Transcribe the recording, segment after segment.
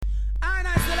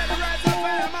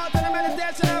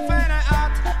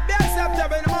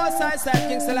side,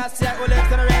 King Selassie, who lives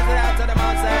to the rains and out to the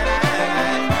mountain.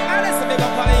 And it's a big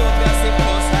up on the youth, we are sick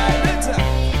most side.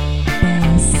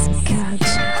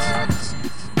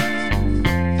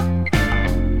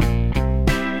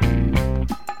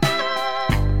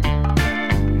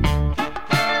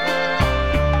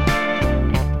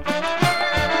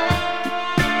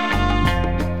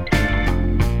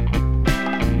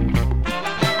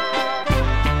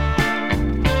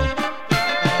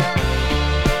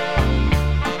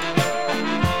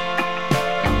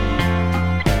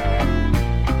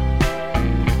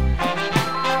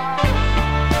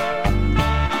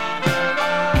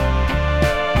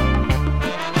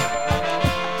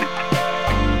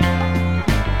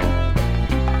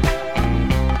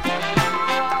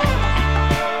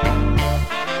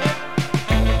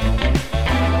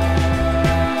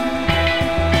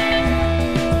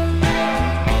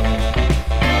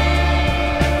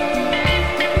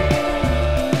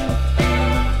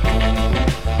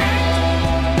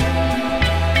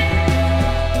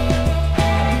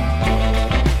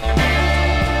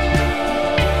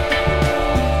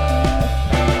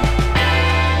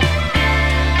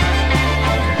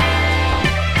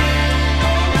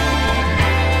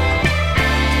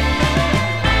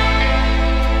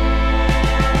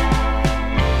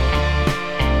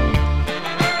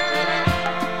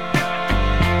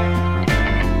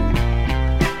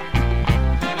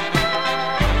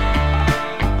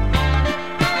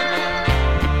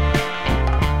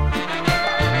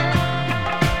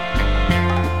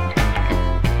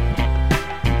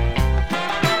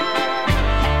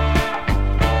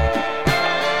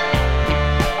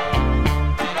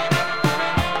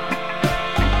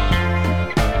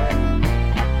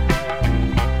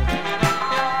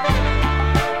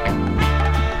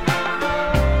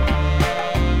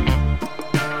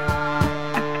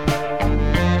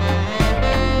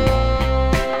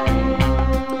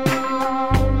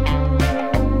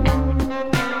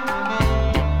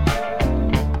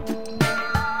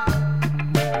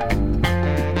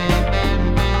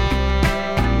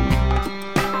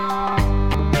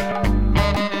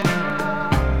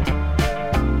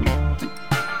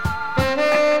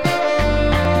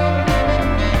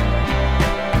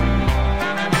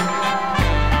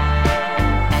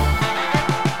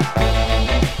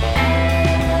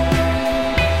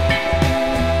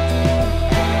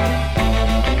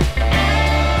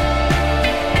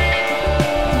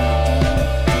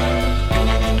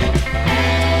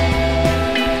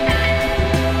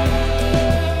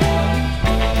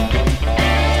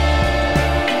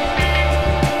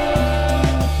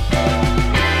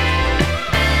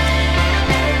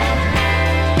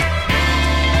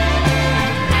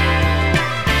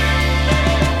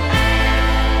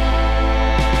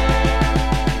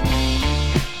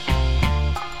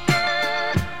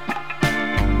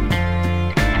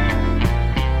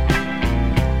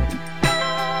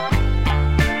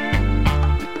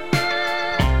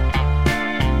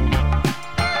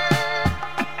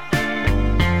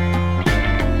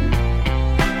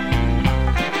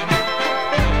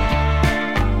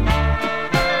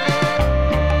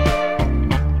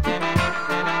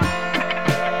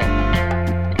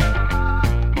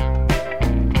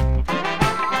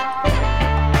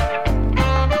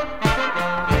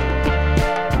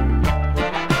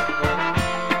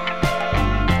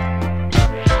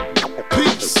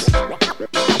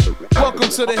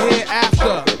 To the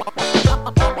hereafter.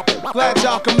 Glad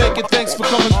y'all can make it. Thanks for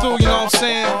coming through, you know what I'm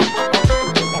saying?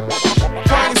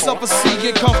 Find yourself a seat,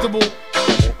 get comfortable.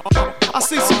 I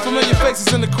see some familiar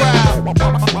faces in the crowd.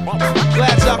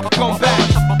 Glad y'all can come back.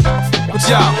 But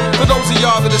y'all, for those of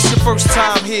y'all that it's your first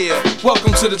time here,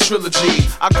 welcome to the trilogy.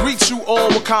 I greet you all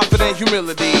with confident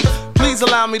humility. Please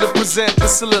allow me to present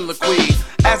this soliloquy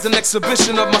as an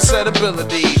exhibition of my set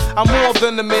ability. I'm more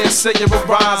than a mere sayer of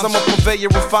rhymes. I'm a purveyor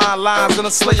of fine lines and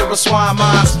a slayer of swine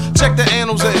minds. Check the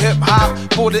annals of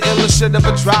hip-hop for the illest shit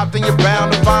ever dropped, and you're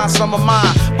bound to find some of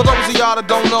mine. For those of y'all that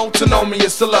don't know, to know me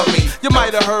is to love me. You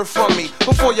might have heard from me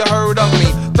before you heard of me.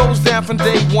 Those down from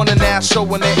day one and now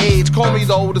showing their age. Call me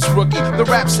the oldest rookie, the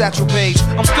rap satchel page.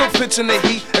 I'm still pitching the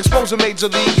heat, exposing major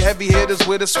league heavy hitters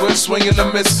with a swift swing and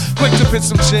a miss. Quick to pitch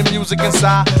some chin music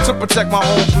inside to protect my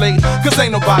home plate, cause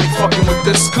ain't nobody fucking with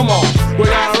this. Come on. We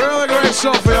got a really great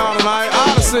show for y'all tonight.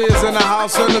 Odyssey is in the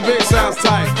house and the beat sounds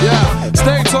tight. Yeah,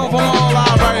 stay tuned for more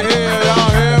live right here.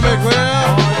 Y'all hear me clear?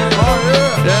 Oh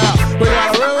yeah. Yeah, we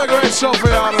got a really great show for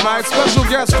y'all tonight. Special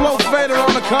guest Flow Fader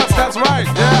on the cuts, that's right.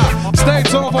 Yeah, stay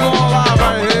tuned for more live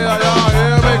right here. Y'all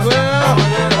hear me clear?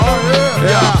 Oh yeah.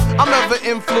 Yeah, I'm ever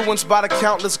influenced by the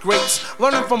countless greats,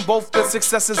 learning from both their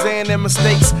successes and their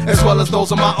mistakes, as well as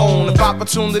those of my own. If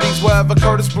opportunities were ever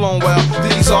Curtis blown, well,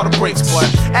 these are the breaks. But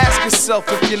ask yourself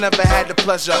if you never had the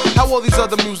pleasure, how all these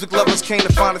other music lovers came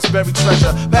to find its buried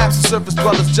treasure. Perhaps the surface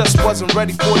dwellers just wasn't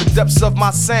ready for the depths of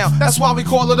my sound. That's why we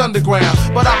call it underground.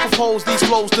 But I propose these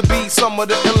flows to be some of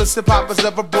the illest hip-hop has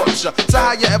ever brought you. So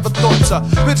how you ever thought to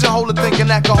pigeonhole it, thinking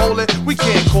that can hold it? We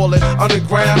can't call it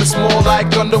underground, it's more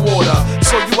like underwater.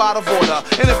 So you out of order.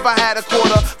 And if I had a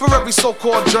quarter for every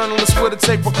so-called journalist with a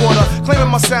tape recorder claiming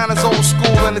my sound is old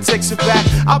school and it takes it back,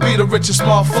 I'll be the richest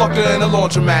motherfucker in the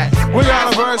laundromat. We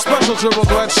got a very special triple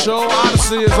threat show.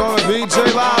 Odyssey is on the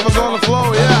VJ Live is on the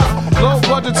flow, yeah. Low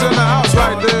budgets in the house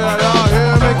right there, y'all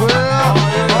hear me clear?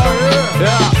 Oh yeah,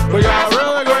 yeah. We got a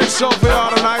really great show for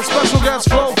y'all tonight. Special guest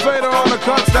Flow Fader on the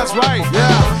cuts, that's right,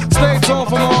 yeah. Stay tuned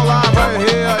for more live right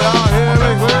here, y'all hear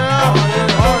me clear?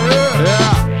 Oh yeah, yeah.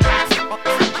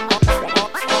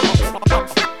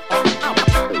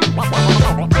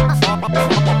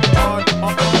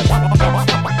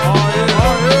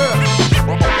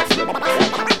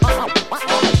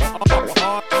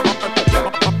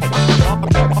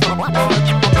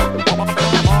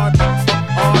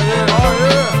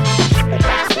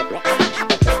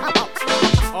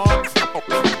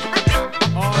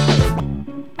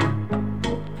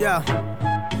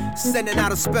 Sending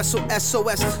out a special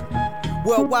SOS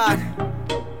worldwide,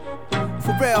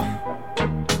 for real.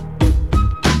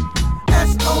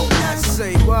 SOS.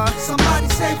 Say what? Somebody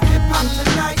save hip hop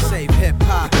tonight. Save hip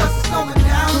hop. Because it's going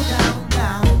down, down,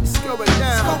 down. It's going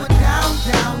down. It's going down,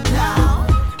 down,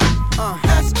 down.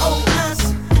 SOS.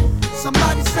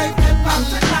 Somebody save hip hop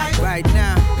tonight. Right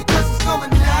now. Because it's going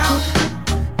down,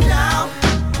 down,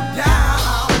 down.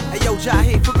 Hey yo,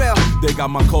 Jahi, for real. They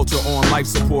got my culture on life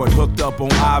support, hooked up on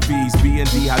IVs, being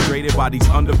dehydrated by these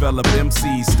undeveloped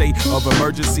MCs. State of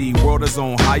emergency, world is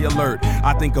on high alert.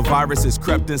 I think a virus has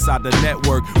crept inside the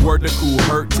network. Word to cool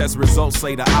hurt, test results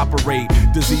say to operate.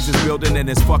 Disease is building and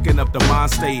it's fucking up the mind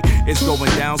state. It's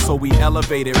going down, so we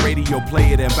elevate it. Radio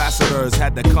play it, ambassadors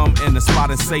had to come in the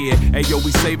spot and say it. Hey yo,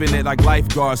 we saving it like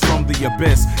lifeguards from the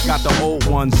abyss. Got the old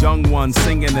ones, young ones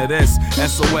singing to this.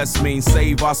 SOS means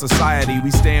save our society.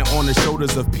 We stand on the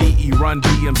shoulders of PE. Run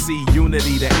DMC,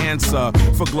 unity the answer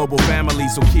for global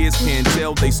families, so kids can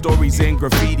tell they stories in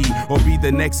graffiti or be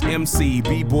the next MC,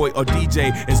 B-boy or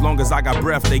DJ. As long as I got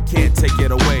breath, they can't take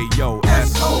it away. Yo,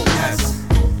 SOS.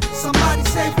 Somebody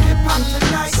save hip hop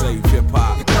tonight. Save hip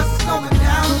hop. Because it's going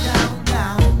down, down,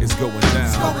 down. It's going down.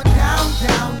 It's going down,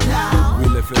 down, down. We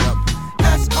lift it up.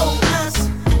 SOS.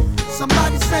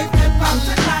 Somebody save hip hop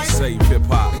tonight. Save hip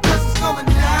hop. Because it's going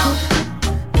down,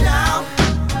 down,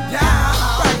 down.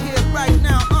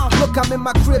 Look, I'm in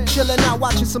my crib chillin' out,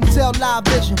 watching some Tell Live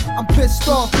Vision. I'm pissed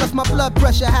off, plus my blood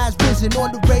pressure has risen.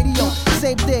 On the radio,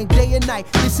 same thing, day and night.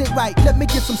 This ain't right, let me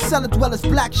get some cellar dwellers,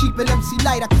 Black Sheep and MC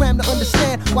Light. I cram to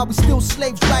understand why we still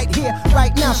slaves right here,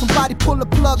 right now. Somebody pull a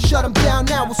plug, shut them down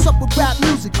now. What's up with rap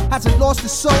music? Has it lost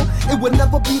its soul? It will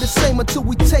never be the same until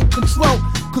we take control.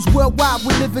 Cause worldwide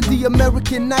we live in the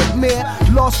American nightmare.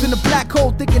 Lost in a black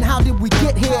hole thinking how did we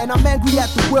get here? And I'm angry at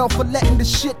the world for letting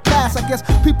this shit pass. I guess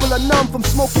people are numb from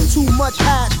smoking too much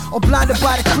hash, or blinded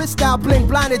by the crystal bling,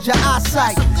 blinded your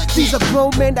eyesight. These are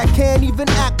grown men that can't even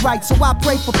act right, so I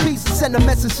pray for peace and send a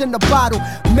message in the bottle.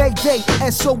 Mayday,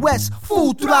 SOS,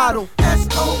 full throttle.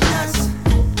 SOS.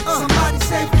 Somebody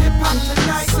save hip hop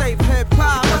tonight. Save hip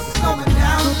hop. Because it's going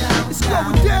down, down, it's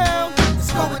down. Going down.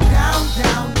 It's going down,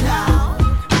 down, down.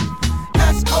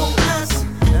 SOS.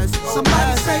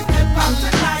 Somebody save hip hop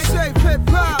tonight. Save hip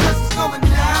hop. Because it's going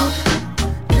down,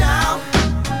 down,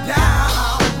 down.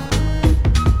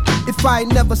 If I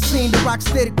ain't never seen the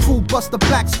Rocksteady crew bust a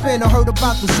backspin or heard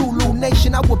about the Zulu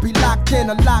Nation, I would be locked in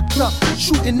or locked up,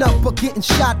 shooting up or getting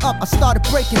shot up. I started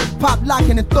breaking, pop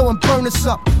locking and throwing burners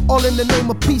up, all in the name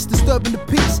of peace, disturbing the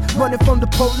peace, running from the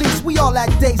police. We all at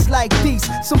days like these.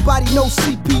 Somebody know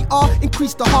CPR,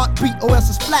 increase the heartbeat, or else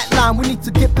it's flatline. We need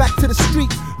to get back to the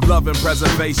street. Love and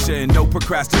preservation, no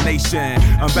procrastination.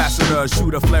 Ambassador,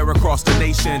 shoot a flare across the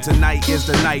nation. Tonight is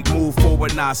the night, move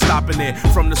forward, not stopping it.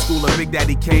 From the school of Big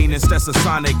Daddy Kane and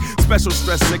Stetsasonic. Special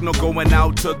stress signal going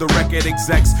out to the record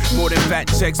execs. More than fat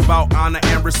checks, about honor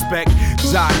and respect.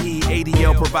 Jahi,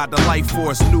 ADL provide the life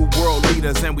force. New world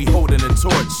leaders and we holding the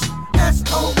torch.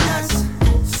 SOS.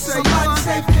 Somebody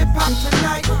save hip hop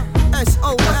tonight.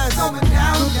 SOS. Going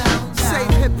down, down, down. Save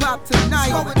hip hop tonight.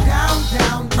 Going down,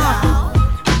 down, down.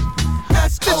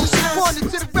 This is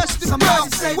important to the rest of the world,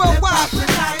 worldwide.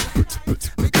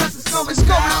 Because it's going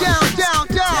down, down,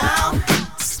 down,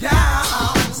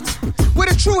 down. Where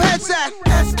the true heads at?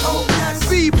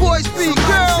 B-boys,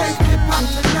 B-girls.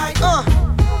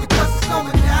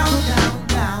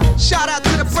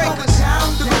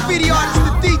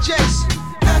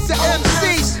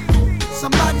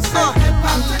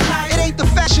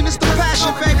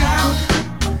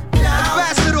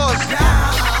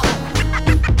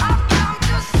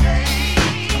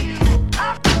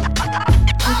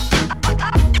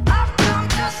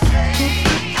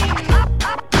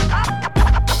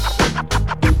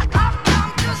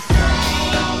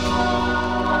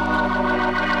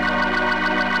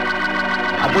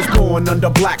 under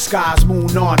black skies, moon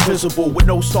non-visible, with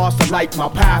no stars to light my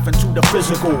path into the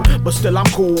physical. But still I'm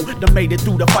cool, done made it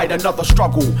through the fight, another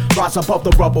struggle. Rise above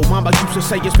the rubble, mama used to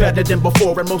say it's better than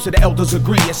before, and most of the elders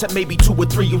agree. Except maybe 2 or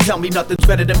 3 who tell me nothing's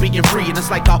better than being free. And it's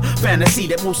like a fantasy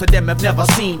that most of them have never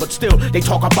seen, but still they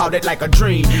talk about it like a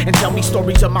dream, and tell me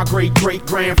stories of my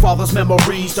great-great-grandfather's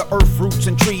memories. The earth, roots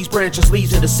and trees, branches,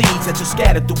 leaves and the seeds that just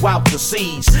scattered throughout the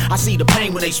seas. I see the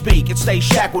pain when they speak, it stays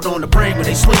shackled on the brain when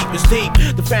they sleep. It's deep,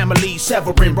 the family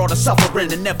severing brought us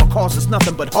suffering and never caused us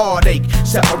nothing but heartache.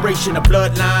 Separation of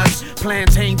bloodlines,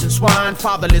 plantains and swine,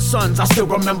 fatherless sons, I still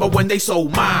remember when they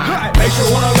sold mine. Make sure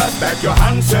you wanna respect your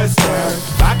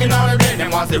ancestors. Back in all the day,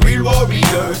 them was the real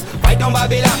warriors. Fight down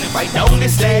Babylon and fight down the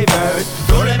slavers.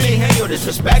 Don't let me hear you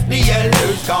disrespect the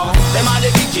elders, cause them are the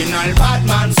original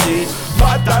Batman seed.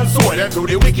 Bad and soul them through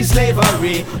the wicked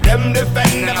slavery. Them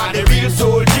defend, them are the real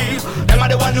soldiers. Them are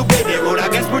the one who pay the road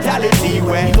against brutality.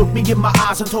 He looked me in my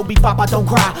eyes and told me, Papa, don't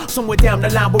cry. Somewhere down the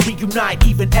line we'll reunite,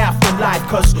 even after life.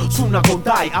 Cause soon I'm gonna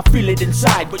die, I feel it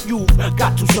inside. But you've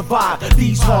got to survive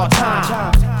these hard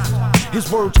times. His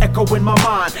words echo in my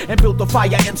mind and build a fire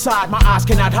inside. My eyes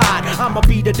cannot hide. I'ma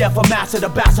be the devil master, the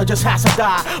bastard just has to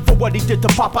die for what he did to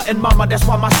Papa and Mama. That's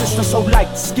why my sister so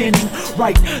light skinned.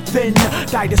 Right then,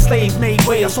 died a slave made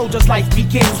way. A soldier's life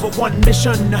begins with one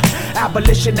mission: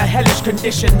 abolition of hellish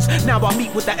conditions. Now I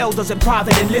meet with the elders in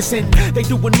private and listen. They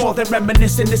doing more than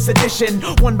reminiscing this edition.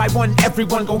 One by one,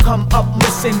 everyone gon' come up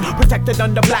missing. Protected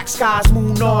under black skies,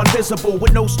 moon non-visible,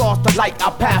 with no stars to light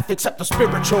our path except the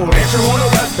spiritual. Make sure you wanna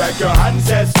respect your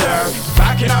ancestors.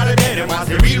 Back in all the day, them was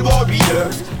the real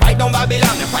warriors. Fight down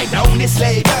Babylon and fight down the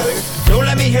slavers. Don't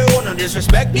let me hear you no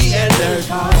disrespect the elders.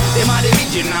 Them are the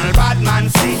original Batman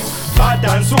seed. Bad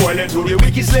and soul into the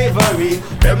wicked slavery.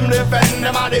 Them defend,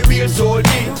 them are the real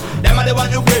soldiers. Them are the one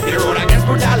who break the road against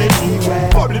brutality.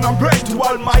 Bubbling and praying to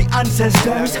all my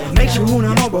ancestors. Make sure you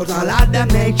know about all of them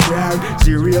nature.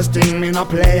 Serious thing, me not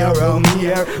play around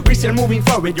here. We still moving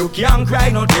forward, you can't cry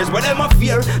no tears. But them a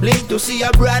fear, live to see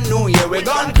a brand new year. We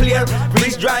gone clear,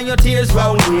 please dry your tears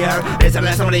round here. There's a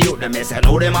lesson of the youth, them say,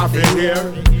 know them off in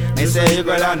here. They say you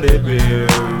go on the beer.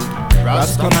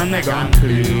 Rust come and they gone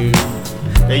clear.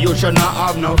 You should not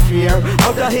have no fear.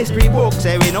 Out the history books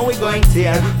say we know we going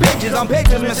tear. Pages on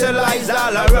pages, me say lies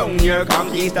all around here.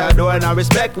 Conquistador and I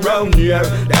respect round here.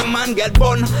 Them man get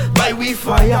burned by we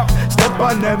fire. Step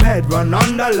on them head, run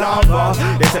under lava.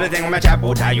 This is the thing with my chap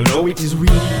out here, you know it is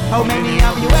real. How many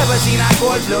have you ever seen a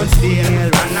cold blood steel?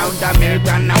 Run out of milk,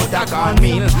 run out of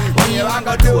cornmeal. When you want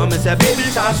to do them, it's a baby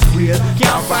that's real.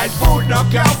 Can't find food, no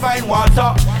can't find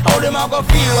water. How them a go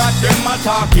feel what them a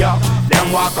talk, yeah.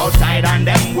 Them walk outside and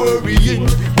them worrying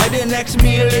where the next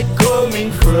meal it coming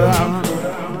from.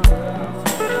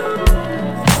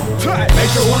 Make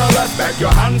sure you wanna respect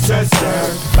your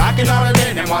ancestors. Back in all the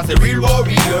day, them was the real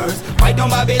warriors. Fight down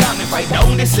Babylon and fight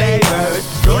down the slavers.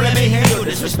 Don't let me hear you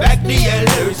disrespect the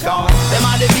elders, cause them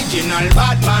are the original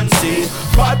Batman seed.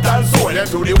 Bad and soul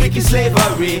into the wicked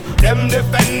slavery. Them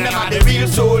defend, them are the real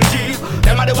soldiers.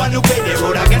 Them are the one who pay the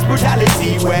road against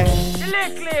brutality. Where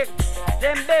Lick,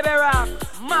 them baby rock,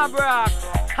 mob rock,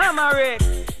 hammer it,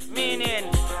 meaning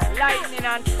lightning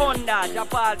and thunder.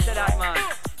 Japal said that, man.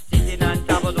 Sitting on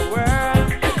top of the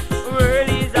world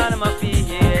is on my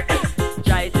feet.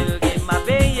 Try to get my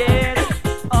bed,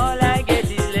 all I get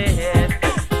is lead.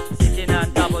 Sitting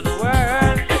on top of the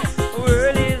world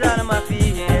is on my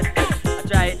feet. I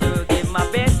try to give my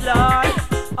best, Lord,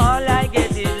 all I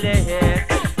get is lead.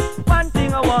 One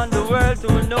thing I want the world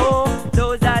to know,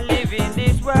 those that live in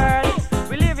this world,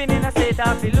 we living in a state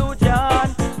of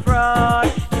illusion,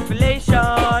 fraud,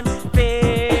 inflation,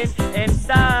 pain, and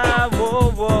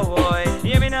sorrow.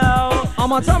 Hear me now.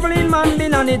 I'm a traveling man,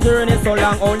 been on the journey so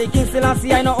long. Only King still I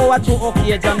see, I know how a true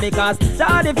occasion. Because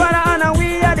Jah the Father and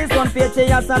we are the Son,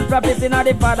 patriarchs and prophets in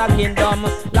the Father kingdom.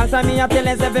 Long time me a tell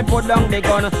us if we put down the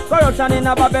gun. Corruption in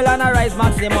a Babylon a rise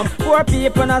maximum. Poor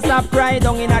people not stop crying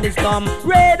down in the slum.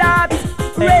 Red hot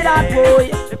boy.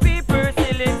 The people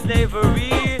still in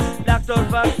slavery, locked out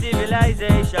from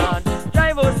civilization.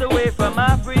 Drive us away from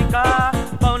Africa,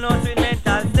 bound us with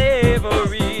mental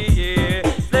slavery.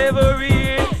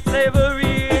 Slavery,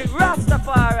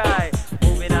 Rastafari.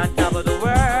 Moving on top of the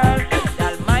world, the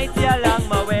Almighty along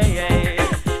my way.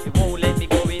 It won't let me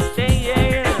go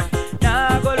insane.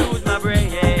 Now I go lose my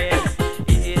brain.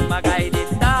 It is my guiding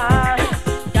star,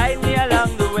 guide me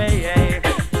along the way.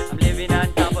 I'm living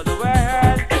on top of the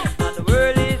world, and the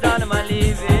world is on my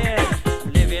living.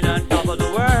 I'm living on top of the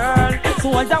world. So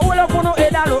I all up on the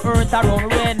head, all the earth around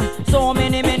red. So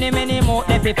many more.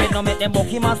 If it no make them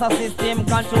bucky master system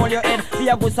control your head. Be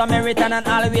a good Samaritan and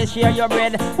always share your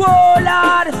bread. Whoa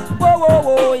Lord, whoa whoa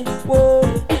whoa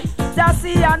whoa. Just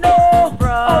see I know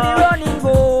how the running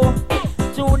go.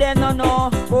 To them no no.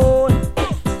 Whoa,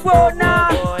 whoa na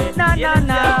na na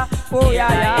na. Oh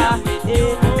yeah yeah.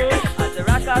 As the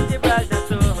rock of the brother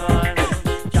son,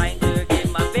 trying to get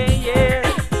my pay.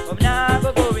 I'm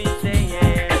never going to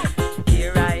say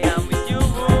here I am with you.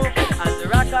 As the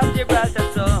rock of the brother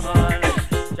son,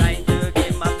 trying to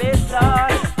get my best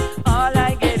Lord. All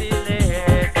I get is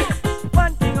this.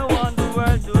 One thing I want the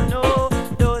world to know: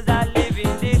 those that live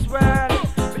in this world,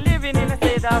 we're living in a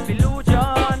state of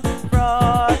illusion,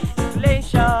 fraud,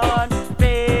 inflation,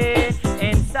 pain,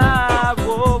 and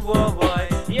sorrow.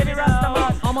 Hear the Rasta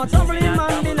man. I'm a tumbling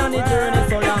man, been on the journey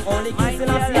so long. Only kissing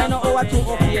and see I know how to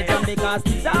occasion because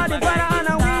God the Father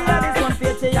and we are this one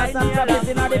patriarchs and prophets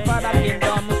in the Father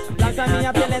kingdom. Last time me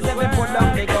a tell us every put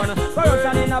down the gun.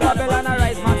 Corruption in a Babylon a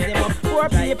rise maximum. Poor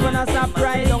people not stop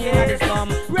crying down in the slum.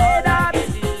 Red hot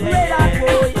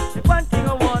boy. One thing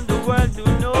I want the world to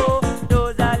know: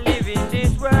 those that live in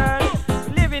this world,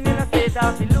 living in a state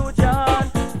of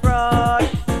illusion, fraud,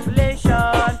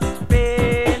 inflation,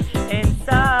 pain, and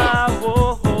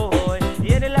sorrow.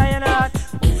 Hear the lion heart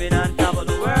moving on top of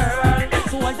the world.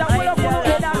 So I just will up on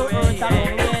the earth and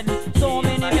wind. So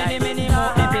many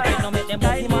more epic no make them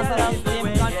bucky master system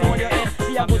control your head.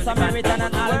 Be a good Samaritan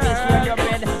and always share your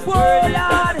bread. Whoa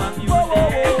Lord, whoa whoa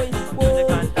whoa.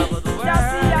 Just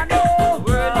see I know how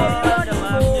the running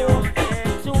go.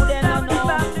 To them no no.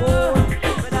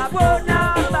 Whoa na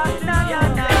na na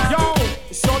na. Yo,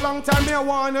 so long time me I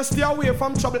wanna stay away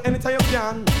from trouble anytime you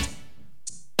can.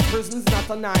 Prison's not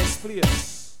a nice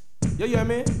place. You hear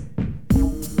me?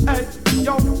 Hey,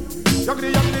 yo,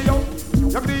 yuggity yuggity yo,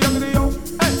 yuggity yuggity yo.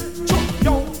 Hey, chop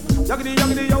yo, yuggity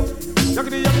yuggity yo,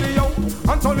 yuggity yuggity yo.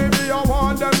 Anthony me I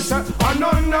want them say a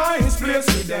no nice place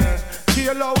with there.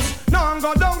 Jailhouse, now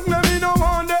go down me no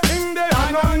want the in there.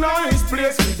 A no nice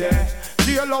place with there.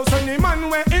 Jailhouse any man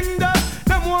we in there.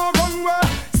 Them want run where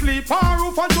sleep on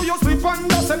roof until you sleep on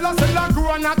the cellar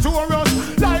grow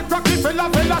notorious. Like Rocky fella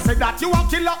say that you a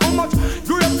killer how much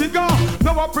grave digger.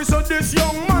 Now a prison this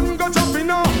young man go jumping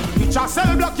now. It's a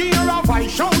cell block here a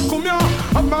vice shout come here.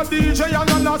 I'm a DJ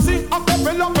and I sing a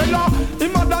cappella fella.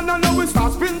 Him a done and now we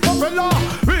start spin propeller.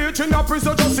 Reaching a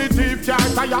prison just see deep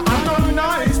can't tire. A no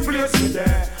nice place in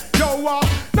there. Yo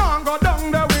now go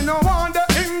down there we no want the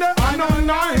in there. A no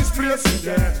nice place in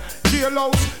there.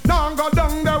 Jailhouse now go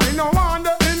down there we no want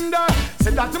the in there.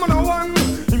 Say that him no one,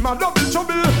 him a double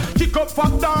trouble. Kick up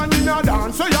fat down in a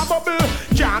dance so ya bubble.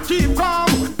 Can't keep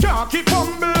calm, can't keep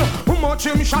humble. How much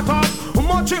him shut up, how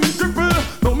much him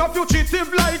cripple. Now my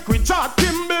fugitive like Richard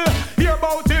Kimball. Hear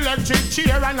about electric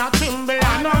chair and a timber.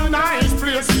 And a nice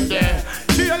place in there.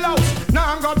 Jailhouse,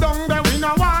 now go down there we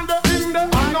no want the in there.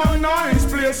 And a nice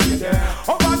place in there.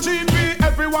 Over GP,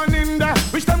 everyone in there.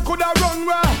 Wish them coulda run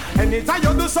well. Anytime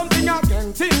you do something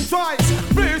again, think twice.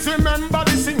 Please remember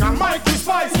this singer Mikey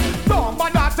Spice. Don't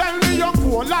bother tell me you're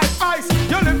poor like ice.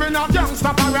 You live in a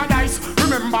gangster paradise.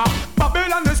 Remember,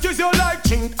 Babylon excuse you like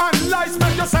chink and lice.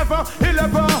 Make yourself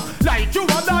 11 like you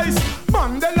a dice.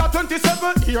 Mandela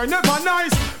 27 here never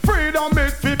nice. Freedom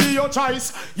it fi be your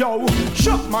choice. Yo,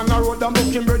 shot man a road and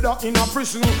booking brother in a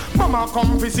prison. Mama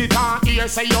come visit and here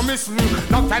say you miss me.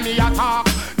 Not tell me a talk,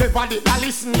 never did I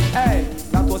listen. Hey,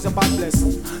 that was a bad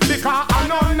blessing. Because I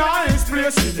know nice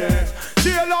place in there.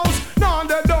 Jailhouse, now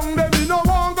they down there, me no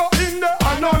want go in there.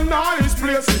 I know nice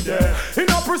place in there. In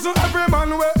a prison, every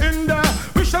man we in there.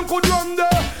 Wish them could run there.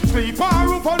 Sleep on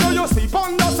roof, I know you sleep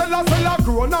on the cellar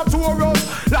grow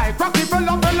notorious. Like Rocky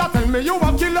fella, tell me you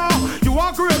a killer. You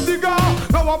a grave digger.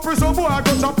 Now a prison boy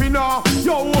go jump in here.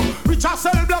 Yo, which a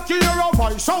cell block here, a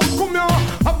voice out come here.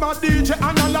 Have my DJ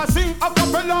and I sing a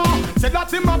cappella. Say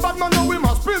that him a bad man, now we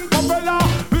must spin propeller.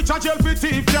 Which a jail for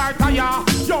thief can't tire.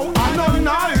 Yo, I know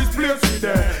nice place in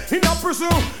there. In a prison,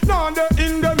 now the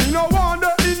in them, me no want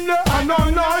the in there. I know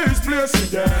nice place in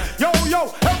there.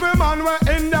 Yo, every man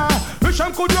we in there. Wish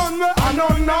them could run where I know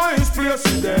nice place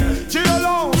in there.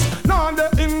 Jailhouse, now the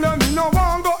in them, me no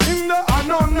want go in there. I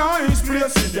know nice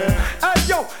place in there. Hey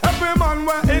yo, every man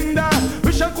we in there.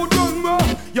 Wish them could run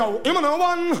where. Yo, him a no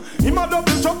one, him a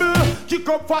double trouble. Kick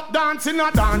up fat dance in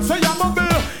a dance, so ya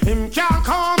bubble. Him can't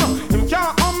calm, him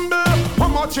can't humble. How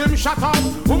much him shut up,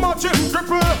 how much him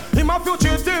cripple. Him a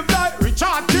fugitive like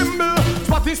Richard Kimball.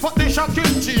 Spot the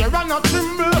shocking cheer and a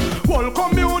tremble. Whole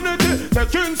community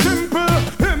taking simple.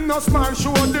 Him no smile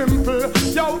show dimple.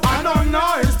 Yo, I know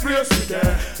nice place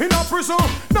there. In a prison,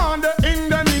 now the in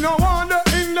them, me no want the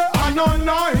in there. I know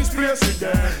nice place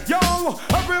there. Yo,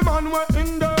 every man we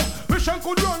in there. Wish I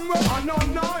could run where I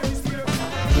know.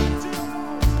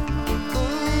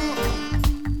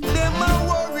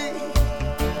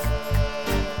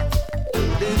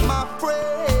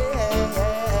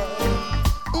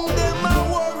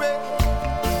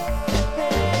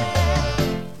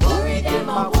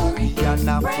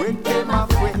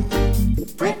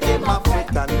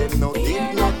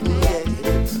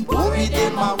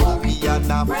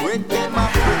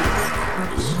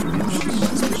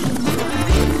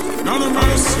 None of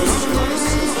mercy.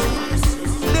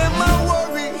 Them a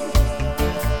worry,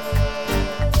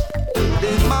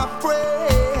 them a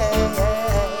pray,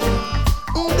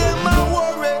 them a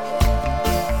worry.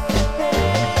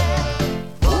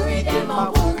 Worry, them a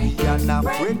worry, and a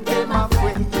fret, them a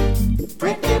fret.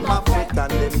 Fret, them a fret,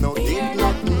 and them no did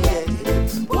nothing yet.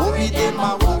 Worry, them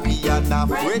a worry, and a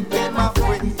fret, them a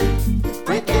fret.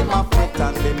 Fret, them a fret,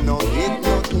 and them no did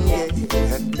nothing yet.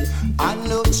 I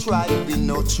no try, we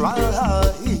no try.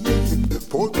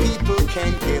 Poor people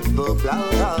can't get the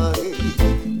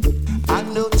blind. I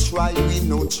no try, we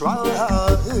no try.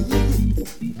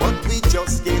 But we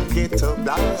just can't get the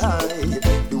blind.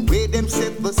 The way them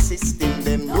set the system,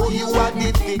 them know you are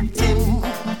the victim.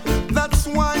 That's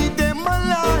why them a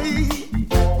lie.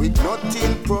 With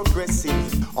nothing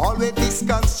progressive, always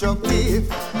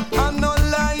constructive. I no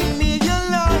lie, me a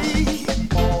lie.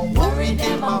 Worry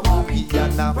them a worry,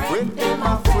 and a fret them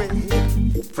a fret.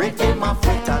 Fret them a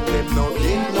fret, and them no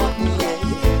live nothing yet.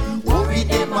 Worry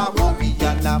them a worry,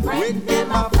 and a fret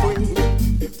them a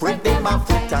fret. Fret them a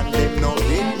fret, and them no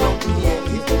live nothing yet.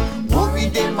 Worry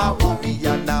them a worry,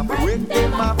 and a fret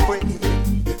them a fret.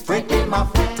 Fret them a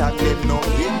fret, and them no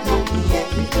live nothing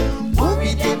yet.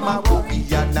 Worry them a worry,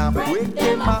 and a fret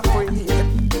them a fret.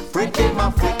 Fret them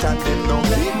a fret, and them no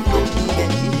live nothing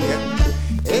yet.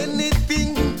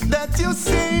 Anything that you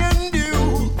say and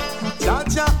do,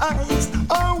 judge your eyes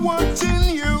are watching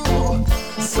you.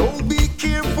 So be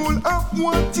careful of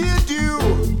what you do.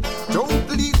 Don't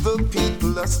lead the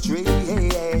people astray.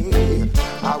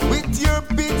 With your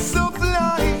bits of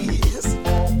lies,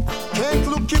 can't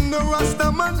look in the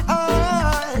Rastaman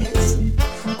eyes.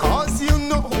 Cause you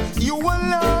know you a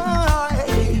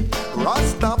lie.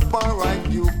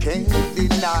 Rastafari you can't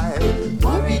deny.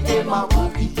 Worry them a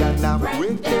worry, and a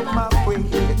fret them a fret.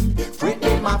 Fret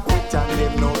them a fret, and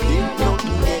them no live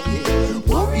nothing yet.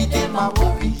 Worry them a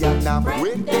worry, and a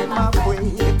fret them a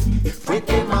fret. Fret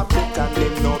them a fret, and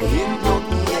them no live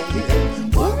nothing yet.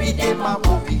 Worry them a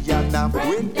worry, and a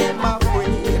fret them a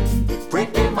fret. Fret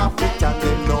them a fret, and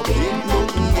them no live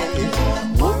nothing yet.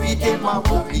 Worry them a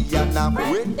worry, and a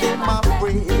fret them a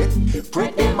fret.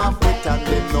 Fret them a fret, and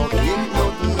them no live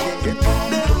nothing yet.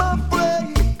 Them a pray,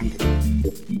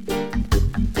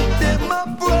 them a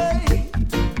pray,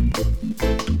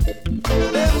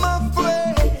 them a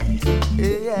pray,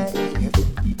 yeah.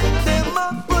 Them a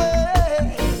pray,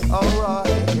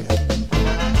 alright.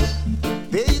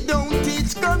 They don't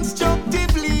teach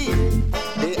constructively.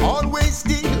 They always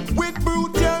deal with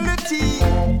brutality.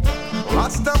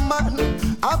 Rastaman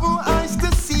have our eyes to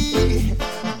see.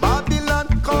 Babylon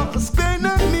cause pain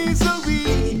and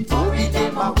misery. Worry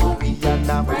them a worry, and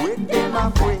a fret them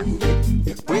a fret.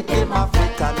 Fret them a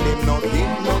fret, and them no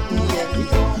live nothing yet.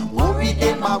 Worry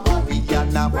them a worry,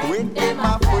 and a fret them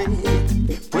a fret.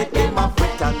 Fret them a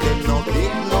fret, and them no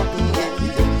live nothing yet.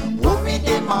 Worry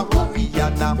them a worry,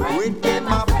 and a fret them a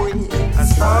fret. As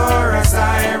far as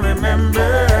I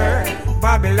remember,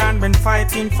 Babylon been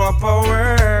fighting for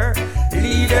power.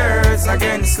 Leaders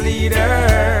against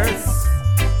leaders.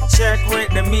 Check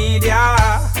with the media.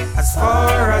 As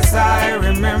far as I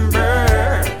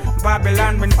remember,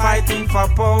 Babylon been fighting for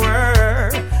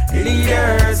power.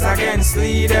 Leaders against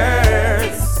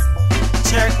leaders.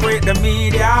 Check with the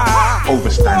media.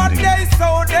 Overstanding. What they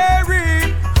sow they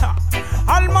reap.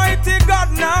 Almighty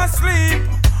God not sleep.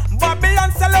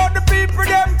 Babylon sell out the people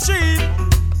them cheap.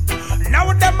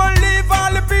 Now them a leave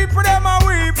all the people them a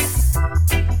weep.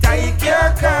 Take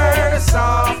your curse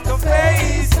off the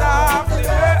face of the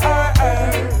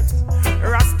earth.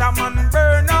 Rastaman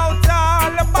burn out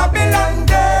all the Babylon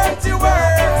dirty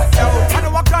words. And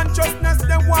our consciousness,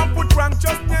 them want put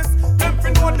righteousness. Them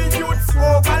fin know the youths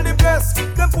over the best.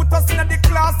 Them put us in the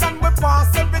class and we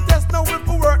pass every test. Now we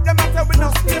for work them and we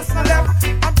no space no left.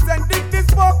 I'm sending this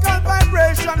vocal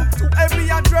vibration to every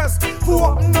address. Who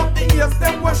open up the ears,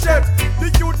 them we shed. The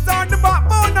youths are the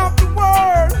backbone of the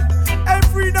world. And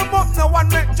freedom up, no one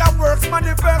make your works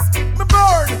manifest. Me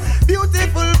burn.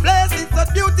 Beautiful place, it's a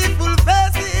beautiful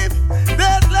face.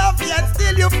 There's love yet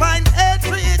still you find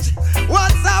hatred.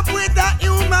 What's up with the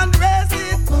human race?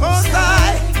 Most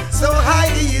high, so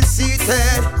highly is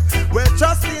seated. We're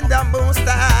trusting the Most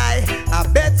High. I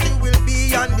bet you will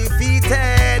be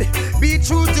undefeated. Be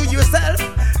true to yourself,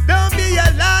 don't be a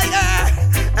liar,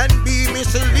 and be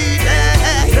misleading.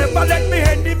 Never let me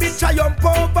enemy triumph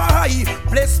over high.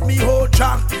 Bless me, oh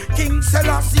Jah, King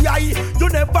Selassie. You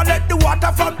never let the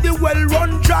water from the well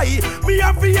run dry. Me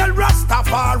a real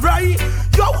Rastafari.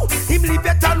 Yo, him live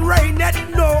it and reign it.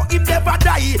 No, him never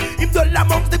die. Him dwell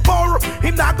amongst the poor.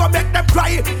 Him not gonna make them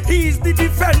cry. He's the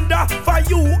defender for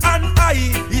you and I.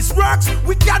 much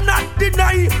we cannot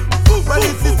deny. Well,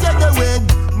 if it's genuine,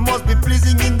 must be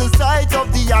pleasing in the sight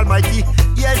of the Almighty.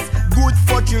 Yes, good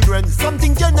for children.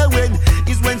 Something genuine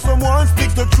is when someone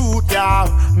speaks the truth, yeah,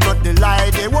 not the lie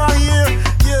they want hear.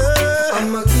 Yeah,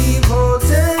 I'ma keep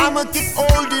holding, I'ma keep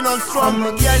holding on strong.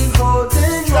 I'ma keep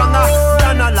holding stronger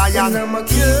than a lion. and I'ma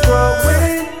keep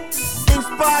growing.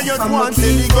 Inspired I'ma one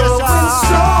keep growing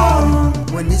strong.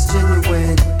 When it's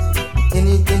genuine,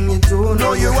 anything you do,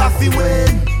 know you have to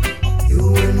win.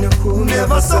 You and the crew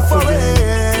Never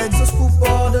suffering. So scoop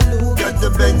all the loot, Get the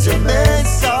Benjamin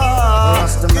song.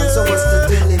 Rasta man, so what's the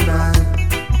dilly man?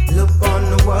 Look on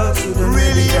the world to the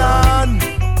Really on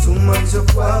Too much of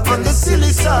work on the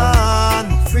silly sun.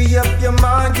 Free up your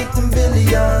mind, get them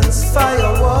billions.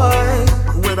 Fire wine.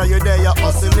 Whether you're there, you're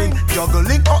hustling,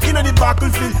 juggling, or in the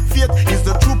battlefield, faith is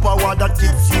the true power that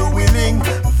keeps you willing.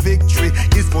 Victory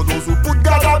is for those who put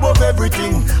God above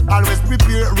everything. Always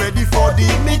prepare, ready for the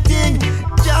meeting.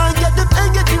 Can't get them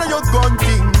engaged in your gun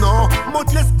thing, no. Much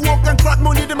less smoke and crack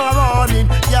money them are running,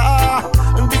 yeah.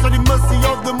 And this is the mercy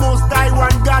of the Most High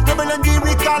One God. Double and the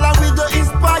recall and with the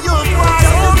inspired one.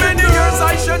 So many years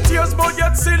I shed tears, but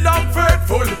yet still I'm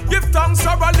faithful. Give thanks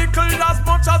for a little as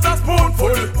much as a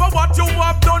spoonful. For what you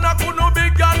have done, I could not be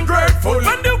ungrateful.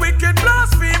 When the wicked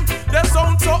blaspheme, they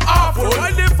sound so awful.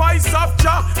 While the voice of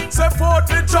Jah say forth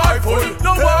be joyful.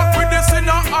 No walk with the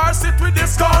sinner or sit with the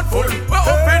scornful. We're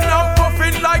open and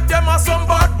puffing like them are some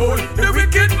bad bull. The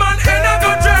wicked man ain't a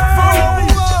go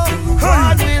dreadful.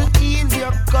 God will heal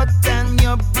your cut and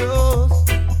your bruise.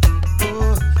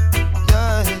 Oh,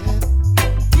 yeah.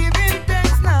 Giving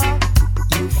thanks now.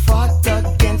 You fought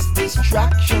against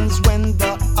distractions when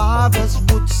the others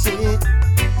would say,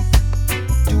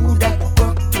 do that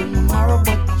work tomorrow,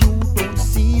 but you don't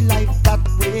see life that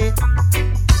way.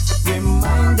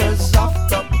 Reminders of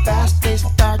the past, they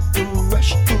start to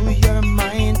rush to your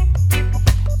mind.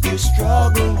 You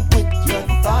struggle with your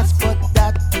thoughts, but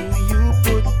that do you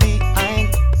put behind.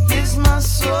 Yes, my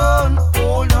son,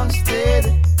 hold on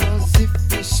steady, 'cause if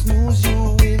you snooze, you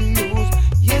will lose.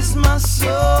 Yes, my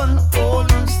son,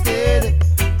 hold on steady.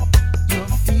 You're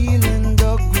feeling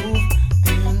the groove,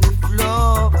 and if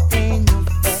love ain't no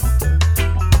factor,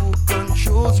 who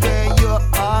controls where you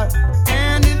are?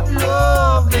 And if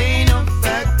love ain't no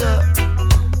factor,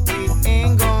 we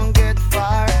ain't gon' get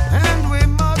far. And we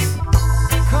must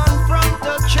confront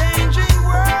the changing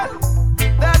world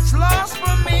that's lost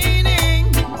for meaning,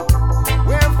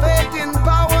 where faith in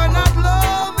power, not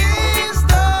love, is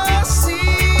the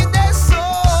seed they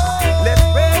sow. Let's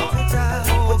pray to Jah,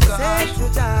 Oh, put your God. hands to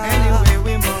Jah. Anyway,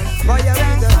 we must Fire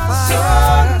with the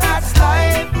son, fire. that's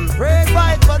life. Pray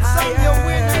Fight, but some you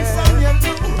win and some you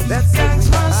lose. Let's thank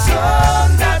My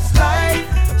son, that's life.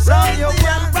 Some you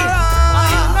win, but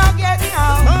I'm not getting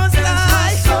out. Most That's my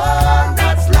High. son,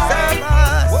 that's life. Save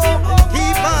us,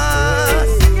 keep us,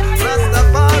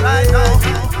 Rastafari now.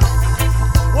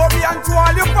 Woe be unto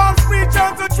all you false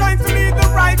preachers who trying to lead the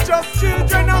righteous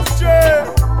children astray.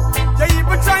 You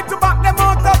even trying to back them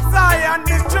out of Zion.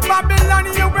 This true Babylon,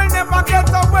 you will never get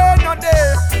away no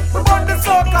day. But the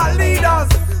so-called leaders,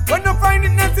 when you find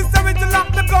it necessary to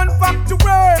lock the gun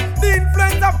factory, the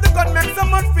influence of the gun makes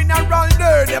someone funeral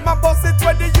day. Them a bust it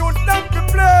when the youth them to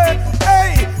play.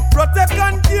 Hey, protect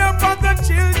and care for the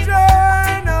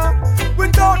children.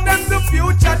 Without them the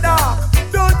future dark.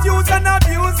 Don't use and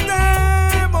abuse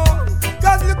them.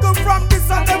 Cause little from this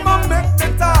and them a make the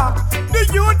talk. The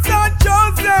youths are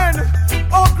chosen.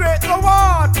 Oh great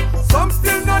Lord. Some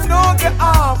still don't know the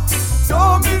art.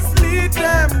 Don't mislead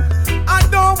them. I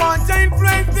don't want to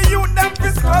influence the youth them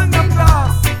fiscal no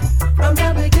class. From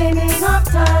the beginning of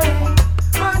time,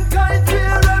 Mankind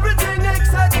fear everything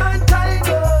except mankind.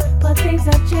 but things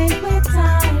have changed with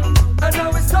time. And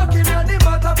now we're stuck in the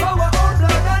mud of our own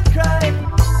blood and crime.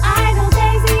 I know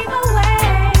days either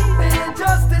way. The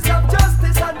injustice of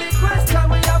justice and the question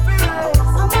we have to raise.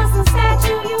 So must the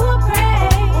statue you will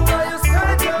praise. Why you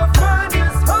stand your friend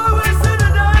is always in the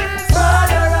days.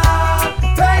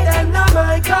 Murderer, pay them no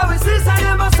mind, 'cause we see some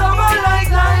them are someone like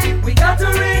line. We got to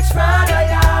reach further,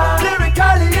 yeah.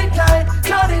 Lyrically inclined,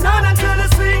 shouting on until the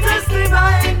sweetest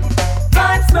divine.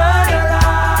 Man's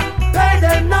murderer, pay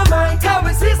them no mind, 'cause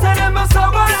we see some them are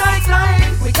someone like line.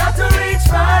 We got to reach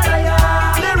further,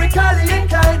 yeah. Lyrically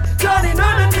inclined, shouting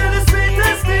on until the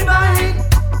sweetest divine.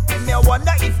 Me I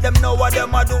wonder if them know what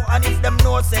them a do, and if them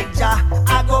know say Jah,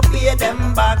 I go pay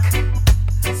them back.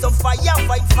 So fire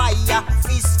fight fire,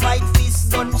 fist fight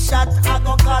fist, gunshot, I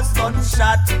go cause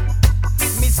gunshot.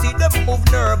 Me see them move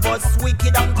nervous,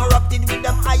 wicked and corrupted with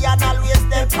them iron always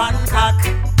them pancock.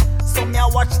 So me I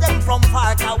watch them from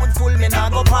far, I would fool me now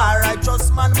go par. I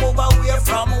just man move away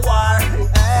from war.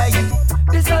 Hey.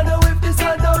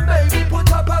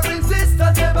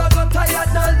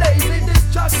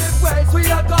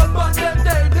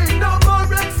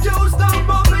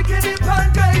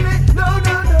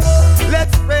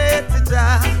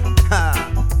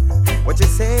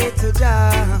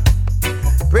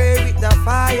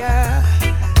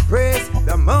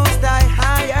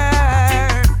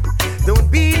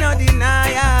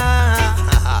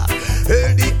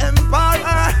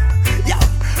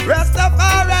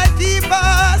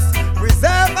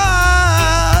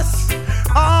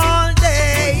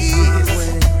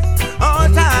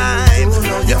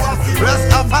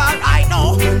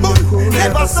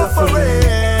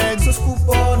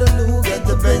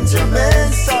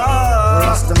 sentimental.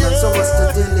 Rastaman, so what's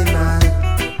the dilly, man?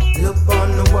 Look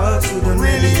on the world to the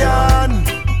Million.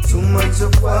 Too much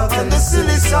of work And the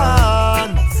silly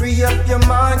son. Free up your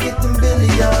mind, get them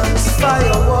billions.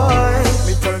 Fire boy.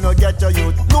 Me tell no get your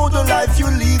youth. Know the life you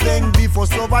living before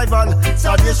survival.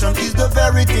 Salvation is the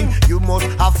very thing. You must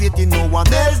have faith in no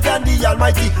one else than the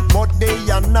Almighty. But day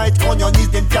and night on your knees,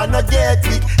 them cannot get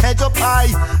weak. Head up high,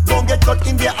 don't get caught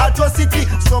in their atrocity.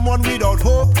 Someone without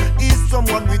hope is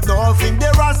someone with nothing.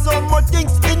 There are so much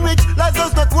things in which life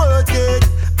is not worth it.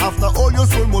 After all, your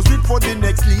soul must wait for the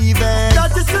next leaving.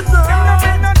 That is enough.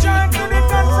 Them no join to the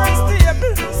conference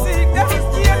table. See them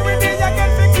scared with the again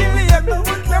for kill label.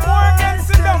 Them war against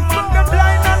the dumb, the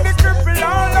blind and the cripple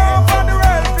all over the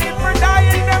world. People die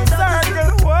in them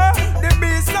circle. Whoa. The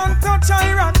beast don't touch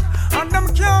Iraq, and them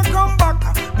can't come back.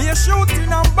 Be a shooting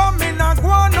and bombing and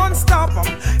go on non-stop.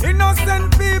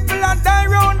 Innocent people are die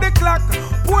round the clock.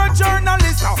 Poor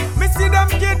journalists, me see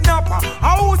them kidnapper.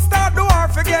 Who start the war,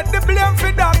 forget the blame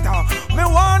for that. Me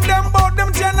warn them about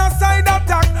them genocide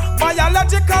attack.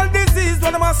 Biological disease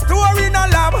when I'm a store in a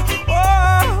lab.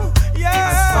 Oh,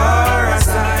 yeah. As far as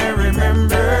I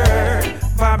remember,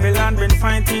 Babylon been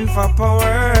fighting for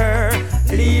power.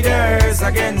 Leaders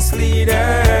against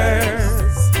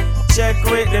leaders. Check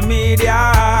with the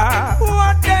media.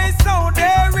 What they so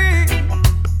they read.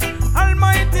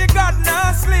 Almighty God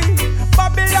not sleep.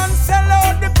 Babylon sell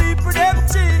out the people them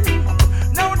cheap.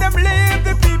 Now them leave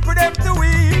the people them to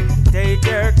weep. Take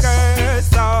your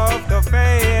curse off the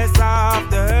face of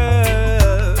the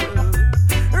earth.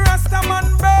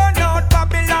 Rastaman burn out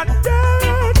Babylon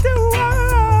dirty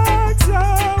words.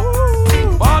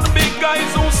 All the big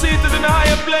guys who seated in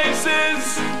higher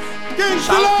places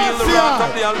shall feel the wrath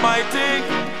of the Almighty.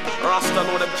 Rasta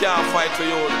know them can't fight to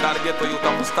you. Gotta get to you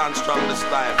to stand strong this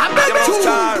time.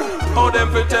 How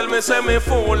them fi tell me say me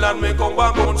fool and me come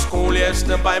back on school. Yes,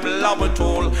 the Bible have a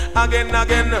tool. Again,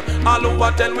 all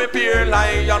who tell me peer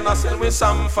lie. And I sell me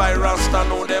some fire. Rasta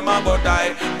know them a go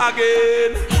die.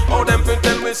 Again, how them fi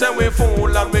tell me say me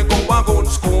fool and me come back on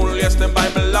school. Yes, the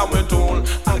Bible have a tool.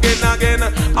 Again,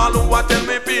 all who tell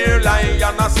me peer lie.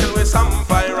 And I sell me some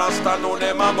fire. Rasta know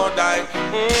them a go die.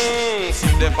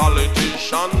 See the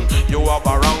politician. You have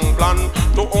a wrong plan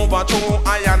to overthrow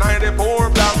I and I, the poor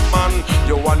black man.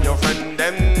 You and your friend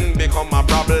then become a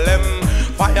problem.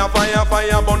 Fire,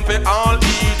 burn for all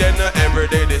Eden. Every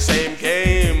day the same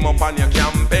game up on your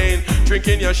campaign.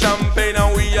 Drinking your champagne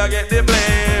and we get the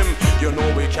blame. You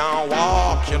know we can't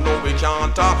walk, you know we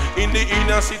can't talk. In the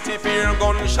inner city fear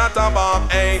gunshot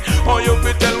about, hey. Oh, you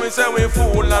fi tell me say we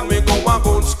fool and we go a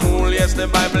good school. Yes, the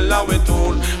Bible are we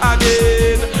told.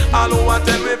 Again, all who a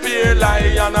tell me fear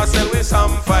lie and I sell we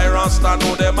some fire Rasta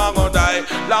know them a go die.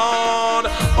 Lord,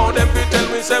 oh them fi tell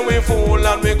me say we fool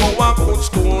and we go a good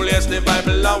school. Yes, the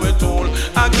Bible are we told.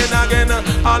 Again,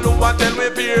 all who a tell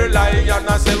me fear lie and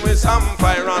I sell we some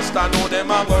fire Rasta know them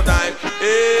a go die.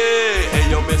 Hey,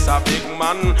 you miss a big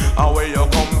man, where you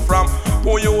come from?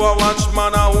 Who you a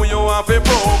watchman or who you have a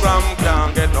program?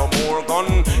 Can't get no more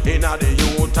gun in a the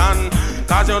youth and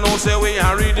cause you know say we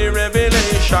are read the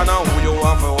revelation. Who you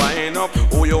have to wind up,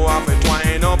 who you have to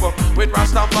twine up. With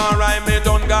Rastafari me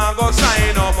don't go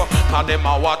sign up. Cause them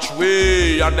a watch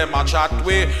we and them a chat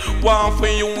we. One for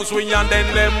use we and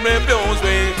then them refuse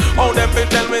we. How them fi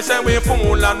tell me say we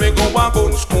fool and we go a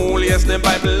good school. Yes, the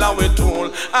Bible are we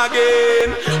tool.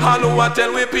 Again, all who a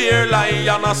tell we peer lie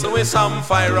and us we some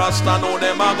fire Rasta know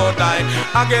them a go die.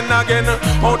 Again,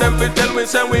 how them fi tell me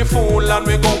say we fool and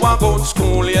we go a good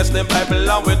school. Yes, the Bible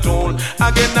are we tool.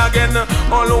 Again,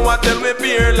 all who a tell we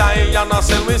peer lie and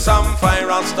us we some fire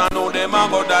Rasta know them a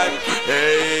go die.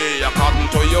 Hey, according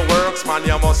to your works, man,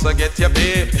 you must get your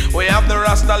pay. We have the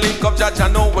Rasta link up, judge, I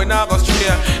know we not go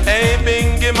stray. Hey,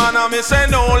 Bingy man, I me say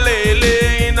no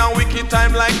lele. In a wicked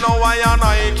time like now, I and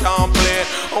I can't play.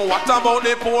 What about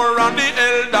the poor and the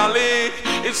elderly?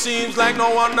 It seems like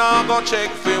no one now go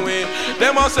check for we.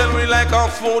 They must sell we like a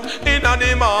food in a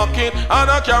the market,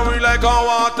 and I carry like a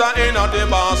water in a the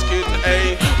basket.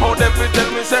 Hey, how them fi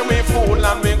tell me say we fool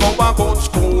and we go back out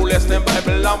school. Yes, them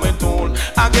Bible and we told.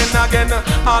 Again,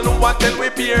 all who a tell we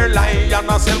peer lie and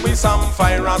I sell we some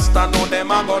fire Rasta know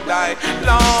them a go die.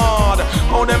 Lord,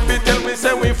 how them fi tell me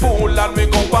say we fool and we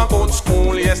go back out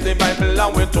school. Yes, the Bible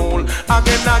and we told.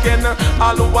 Again,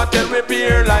 all who a tell we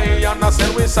peer lie and I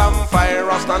sell we some fire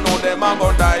Rasta know them a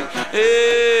go die.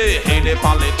 Hey, the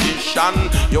politician,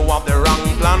 you have the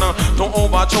wrong plan to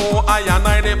overthrow I and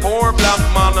I, the poor black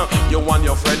man. You and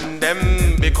your friend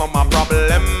them become a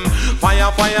problem.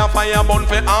 Fire, burn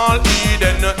for all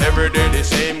Eden. Every day the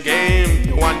same game.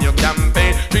 You and your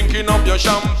campaign, drinking up your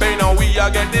champagne, and we a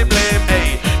get the blame.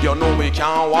 Hey, you You know we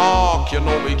can't walk, you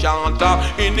know we can't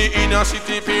talk. In the inner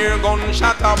city, peer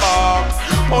gunshot a box.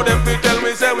 Oh, them fi tell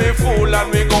me say we fool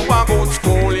and we go a good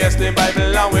school. Yes, the Bible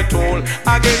and we told.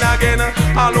 Again,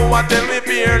 all who a tell me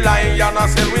peer lie. And I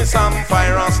sell we some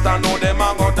fire and stand, know them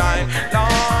a go die.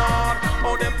 Lord,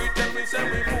 oh, them fi tell me say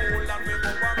we fool and we go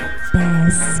a good school.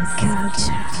 Best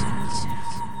culture.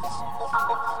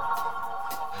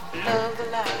 Love the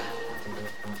light,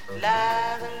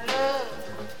 light the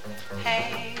love,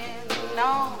 hanging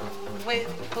on with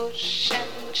push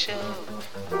and shove.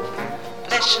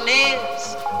 Passion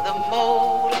is the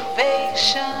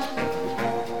motivation,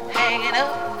 hanging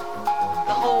up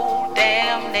the whole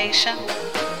damn nation.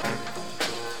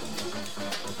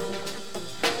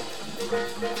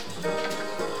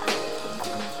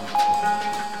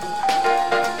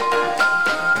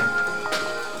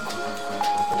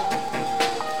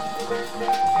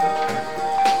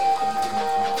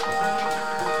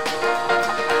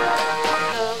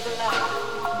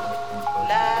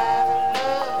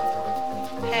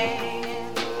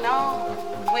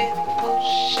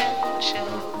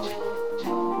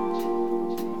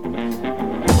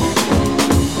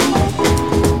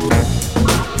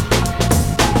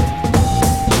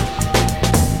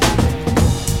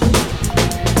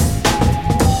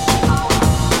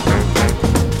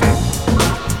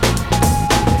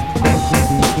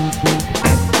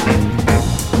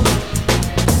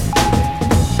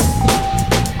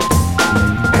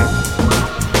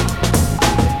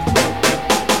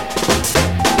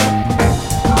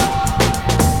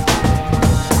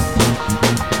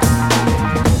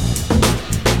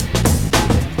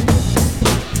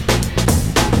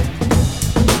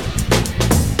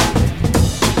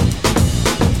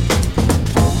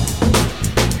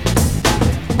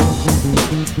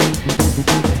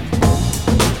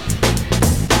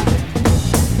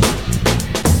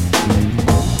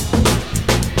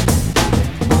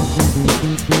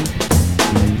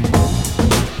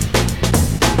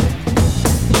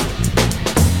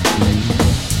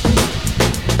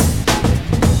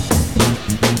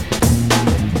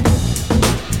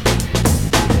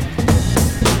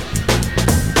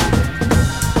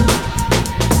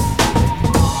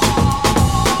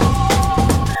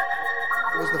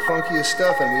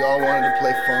 And we all wanted to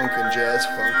play funk and jazz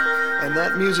funk, and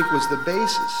that music was the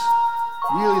basis,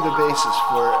 really the basis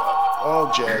for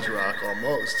all jazz rock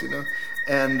almost, you know.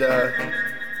 And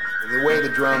the way the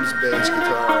drums, bass,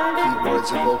 guitar,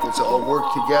 keyboards, and vocals all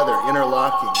work together,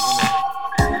 interlocking, you know.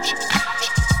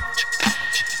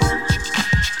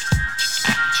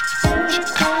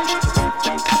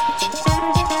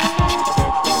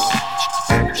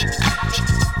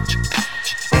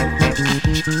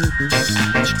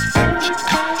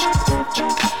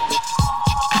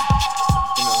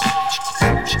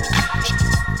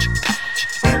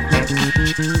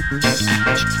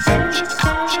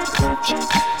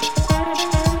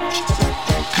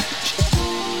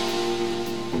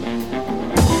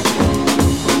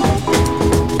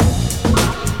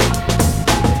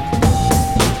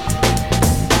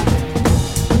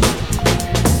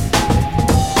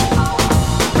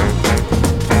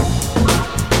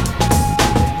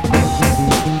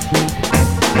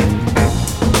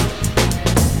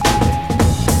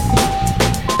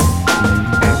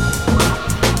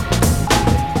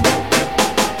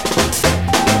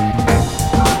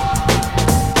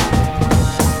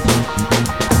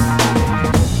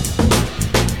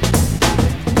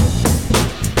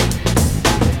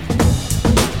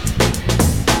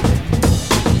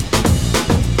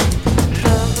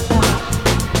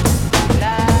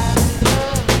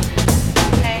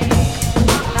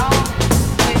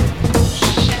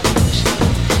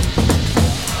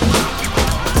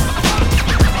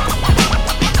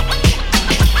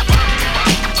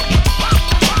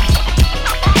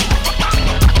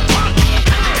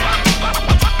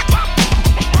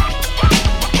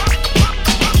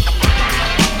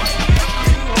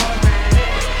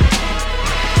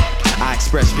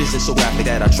 So rapid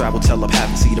that I travel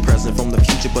telepathic, see the present from the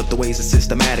future, but the ways are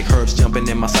systematic. Herbs jumping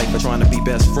in my cipher, trying to be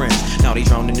best friends. Now they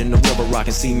drowning in the river,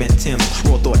 rocking cement Timbs.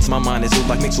 Raw thoughts, my mind is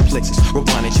like mixed plexus.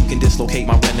 Robotics, you can dislocate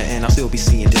my retina and I'll still be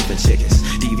seeing different chickens.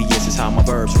 Devious is how my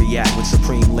verbs react with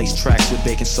supreme lace tracks with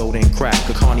baking soda and crack.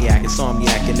 A cognac,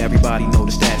 insomniac, and everybody know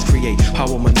the stats. Create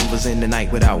power maneuvers in the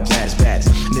night without glass bats.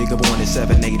 Nigga born in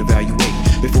 7-8, evaluate.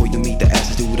 before you meet the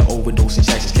ashes due to overdose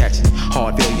injections. Catching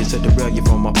hard failures to derail you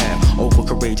from my path. Over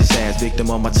courageous ass, victim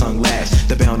of my tongue lash.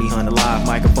 The bounty hunter live,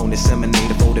 microphone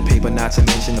disseminator, folded paper, not to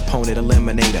mention opponent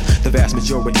eliminator. The vast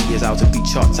majority is out to be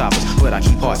chart toppers, but I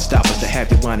keep heart stoppers to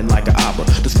have you whining like an opera.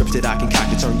 The scripts that I can cock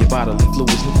to turn your bodily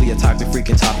fluids, nuclear toxic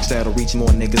freaking topics that'll reach more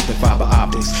niggas than fiber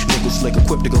optics. Niggas slick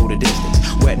equipped to go the distance,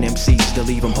 wetting MCs to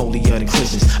leave them holier than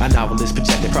Christians. I novelists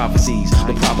projected prophecies,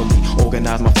 but properly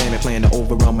organize my family plan to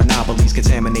overrun monopolies,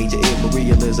 contaminate your ear for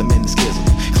realism in the schism.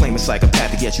 Claiming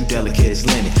psychopathic, yet you delicate as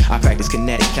linen. I practice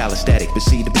kinetic, calisthenic,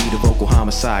 proceed to be the vocal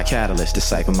homicide catalyst,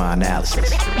 decipher my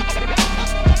analysis.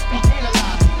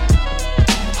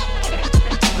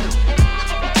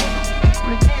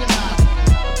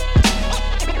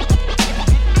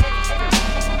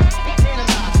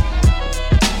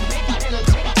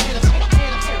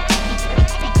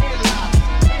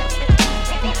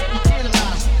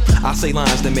 I say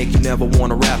lines that make you never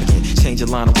wanna rap again. Change your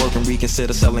line of work and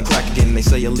reconsider selling crack again. They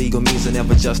say illegal means to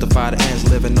never justify the ends.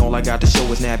 Living all I got to show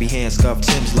is nabby hands, scuffed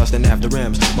Timbs, lusting after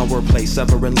rims. My wordplay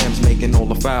severing limbs, making all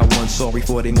the foul ones sorry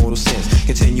for their mortal sins.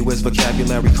 Continuous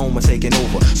vocabulary coma taking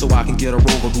over, so I can get her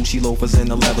over. Gucci loafers in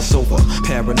a leather sofa.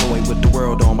 Paranoid with the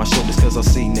world on my shoulders, cause I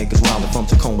see niggas wildin' from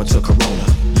Tacoma to Corona.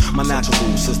 My natural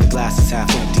rule says the glass is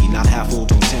half empty, not half full,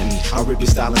 don't tempt me. I'll rip your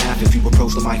style in half if you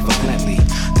approach the mic violently.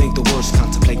 Think the worst,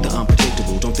 contemplate the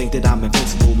unpredictable. Don't think that I'm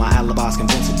invincible, my alibi's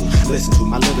convincible. Listen to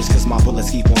my lyrics cause my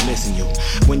bullets keep on missing you.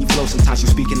 When you flow sometimes you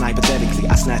speaking hypothetically.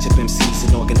 I snatch up MCs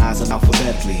and organize them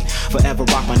alphabetically. Forever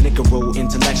rock my nigga roll,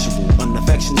 intellectual.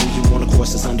 Unaffectional, you on a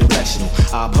course that's undirectional.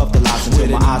 I puff the lies until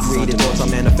my eyes read thoughts I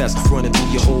manifest, running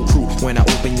through your whole crew. When I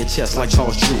open your chest like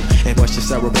Charles Drew, and bust your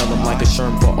cerebellum like a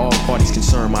sherm for all parties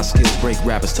concerned. My skills break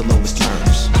rappers to lowest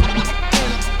terms.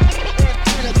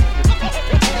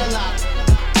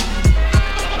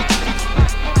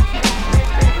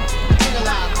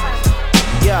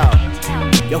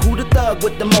 Yo, who the thug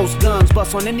with the most guns?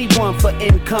 Bust on anyone for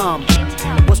income.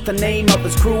 What's the name of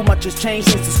his crew? Much has changed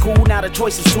since the school. Now the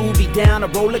choice is to be down or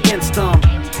roll against them.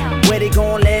 Where they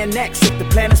gon' land next? If the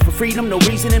plan is for freedom, no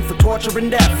reasoning for torture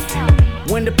and death.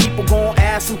 When the people gon'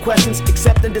 ask some questions,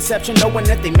 accepting deception, knowing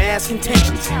that they mask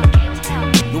intentions.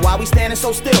 Yo, why we standing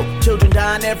so still? Children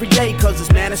dying every day cause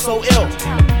this man is so ill.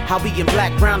 How being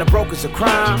black, brown, and broke is a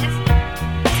crime.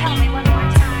 Tell me one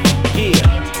more time.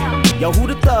 Yeah. Yo, who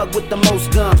the thug with the most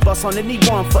guns? Bust on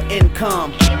anyone for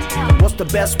income. What's the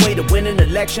best way to win an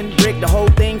election? Rig the whole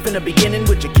thing from the beginning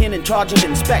with your kin in charge of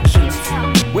inspections.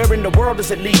 Where in the world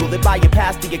is it legal that by your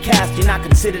past or your caste you're not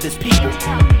considered as people?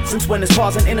 Since when is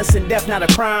causing innocent death not a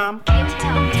crime?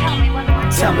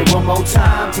 Tell me one more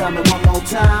time, tell me one more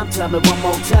time, tell me one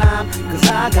more time, cause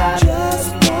I got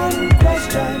just one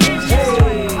question.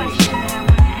 Hey,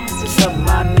 it's something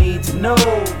I need to know.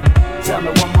 Tell me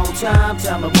one more time,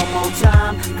 tell me one more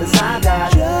time, cause I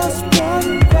got just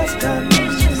one question.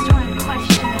 Just one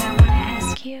question that I wanna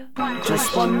ask you.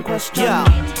 Just one question. Yeah.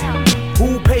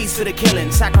 Who pays for the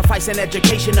killing, sacrifice and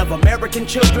education of American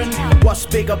children? What's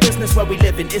bigger business where we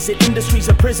live in? Is it industries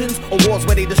or prisons, or wars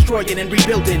where they destroying and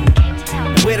rebuilding?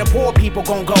 And where the poor people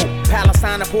gon' go?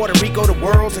 Palestine or Puerto Rico, the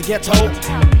world's a ghetto.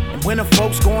 And when the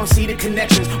folks gon' see the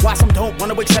connections, why some don't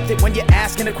wanna accept it when you're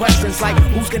asking the questions like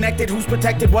who's connected, who's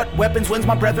protected, what weapons? When's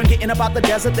my brethren getting about the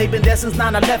desert? They've been there since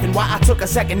 9/11. Why I took a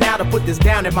second now to put this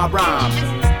down in my rhyme?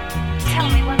 Tell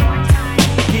me one more time.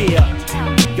 Yeah.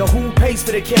 Yo, who pays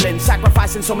for the killing?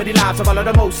 Sacrificing so many lives of all of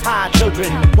the most high children.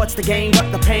 What's the game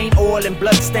but the pain, oil and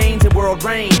blood stains and world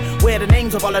rain? Where are the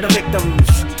names of all of the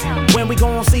victims? When we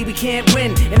gon' see we can't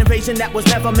win an invasion that was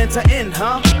never meant to end,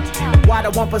 huh? Why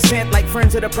the 1% like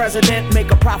friends of the president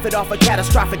make a profit off of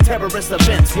catastrophic terrorist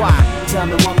events? Why? Tell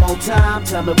me one more time,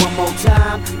 tell me one more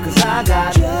time, cause I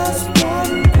got just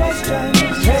one question.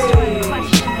 Hey,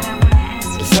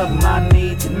 it's something I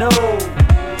need to know.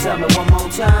 Tell me one more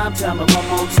time, tell me one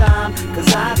more time,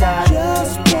 cause I got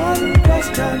just one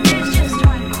question. Just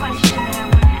one question that I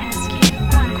wanna ask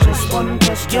you. Just one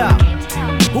question. Yeah.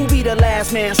 Who be the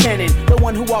last man standing? The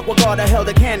one who walked with God or held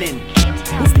a cannon?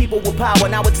 Whose people with power?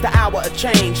 Now it's the hour of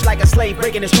change. Like a slave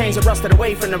breaking his chains and rusted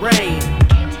away from the rain.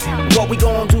 What we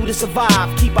gon' do to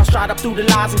survive? Keep our stride up through the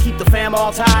lies and keep the fam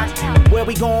all tied. Where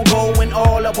we gon' go when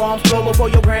all the bombs blow? Before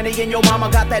your granny and your mama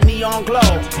got that neon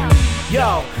glow.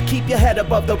 Yo, keep your head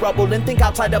above the rubble and think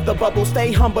outside of the bubble.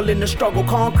 Stay humble in the struggle.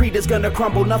 Concrete is gonna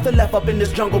crumble. Nothing left up in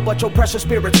this jungle but your precious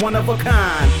spirit's one of a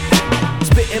kind.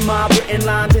 Spitting my written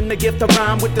lines in the gift of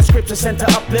rhyme with the scripture sent to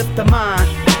uplift the mind.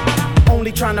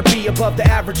 Only trying to be above the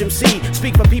average MC.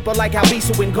 Speak for people like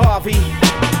Albizu and Garvey.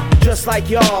 Just like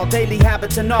y'all, daily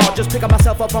habits and all. Just picking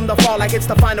myself up from the fall like it's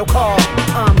the final call.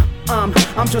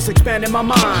 I'm just expanding my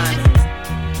mind.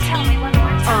 Tell me one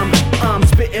more time. I'm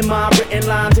spitting my written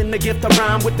lines in the gift of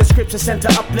rhyme with the scripture sent to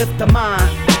uplift the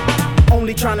mind.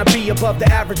 Only trying to be above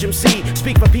the average MC.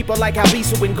 Speak for people like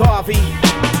Albizu and Garvey.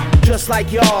 Just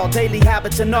like y'all, daily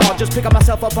habits and all. Just picking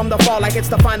myself up from the fall like it's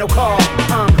the final call.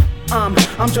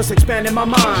 I'm just expanding my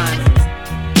mind.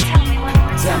 Tell me one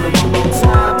more time. Tell me one more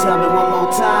time, tell me one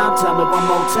more time, tell me one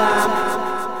more time.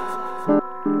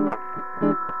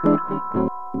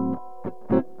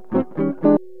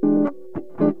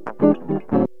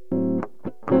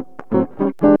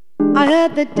 I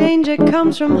heard that danger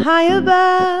comes from high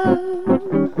above.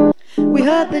 We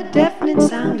heard the deafening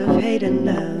sound of hate and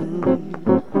love.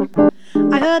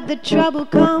 I heard that trouble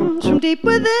comes from deep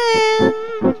within.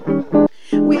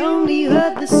 We only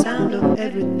heard the sound of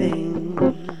everything.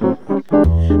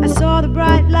 I saw the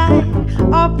bright light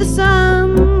of the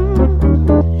sun.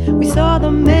 We saw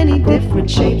the many different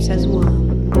shapes as one.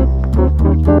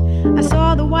 I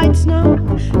saw the white snow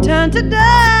turn to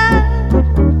dust.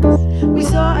 We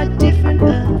saw a different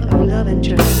earth of love and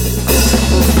trust.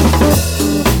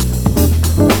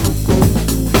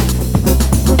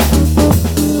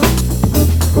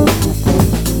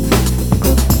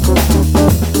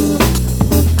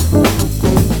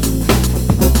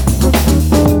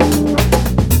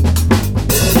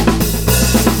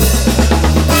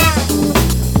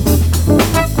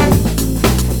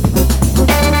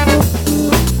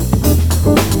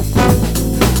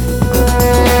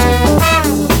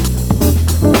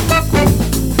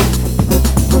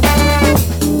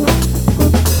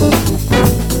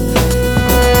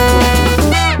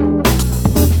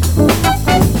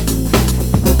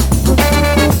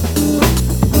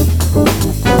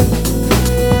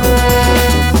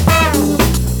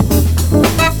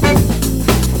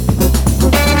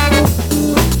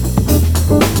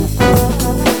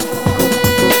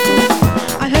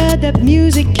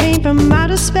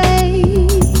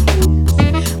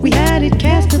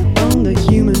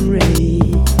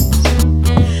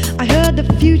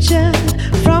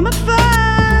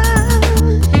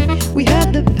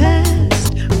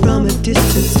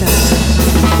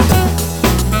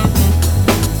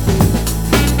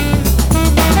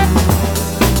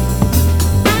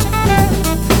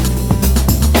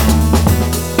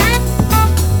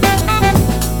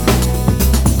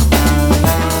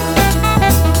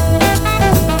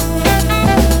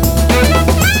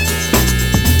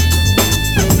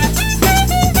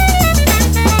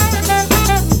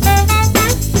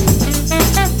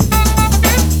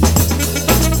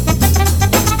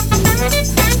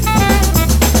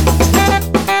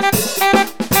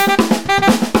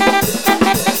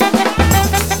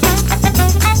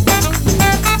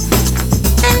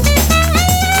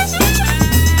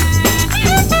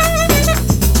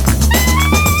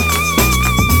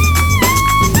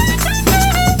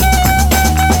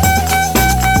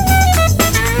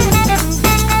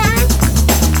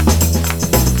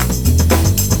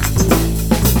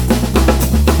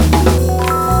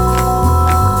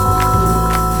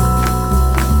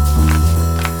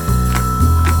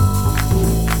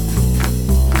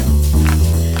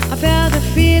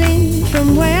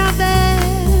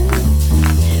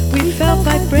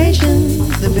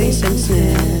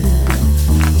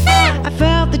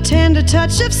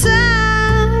 Touch of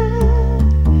sound.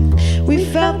 We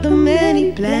felt the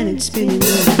many planets spinning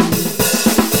around.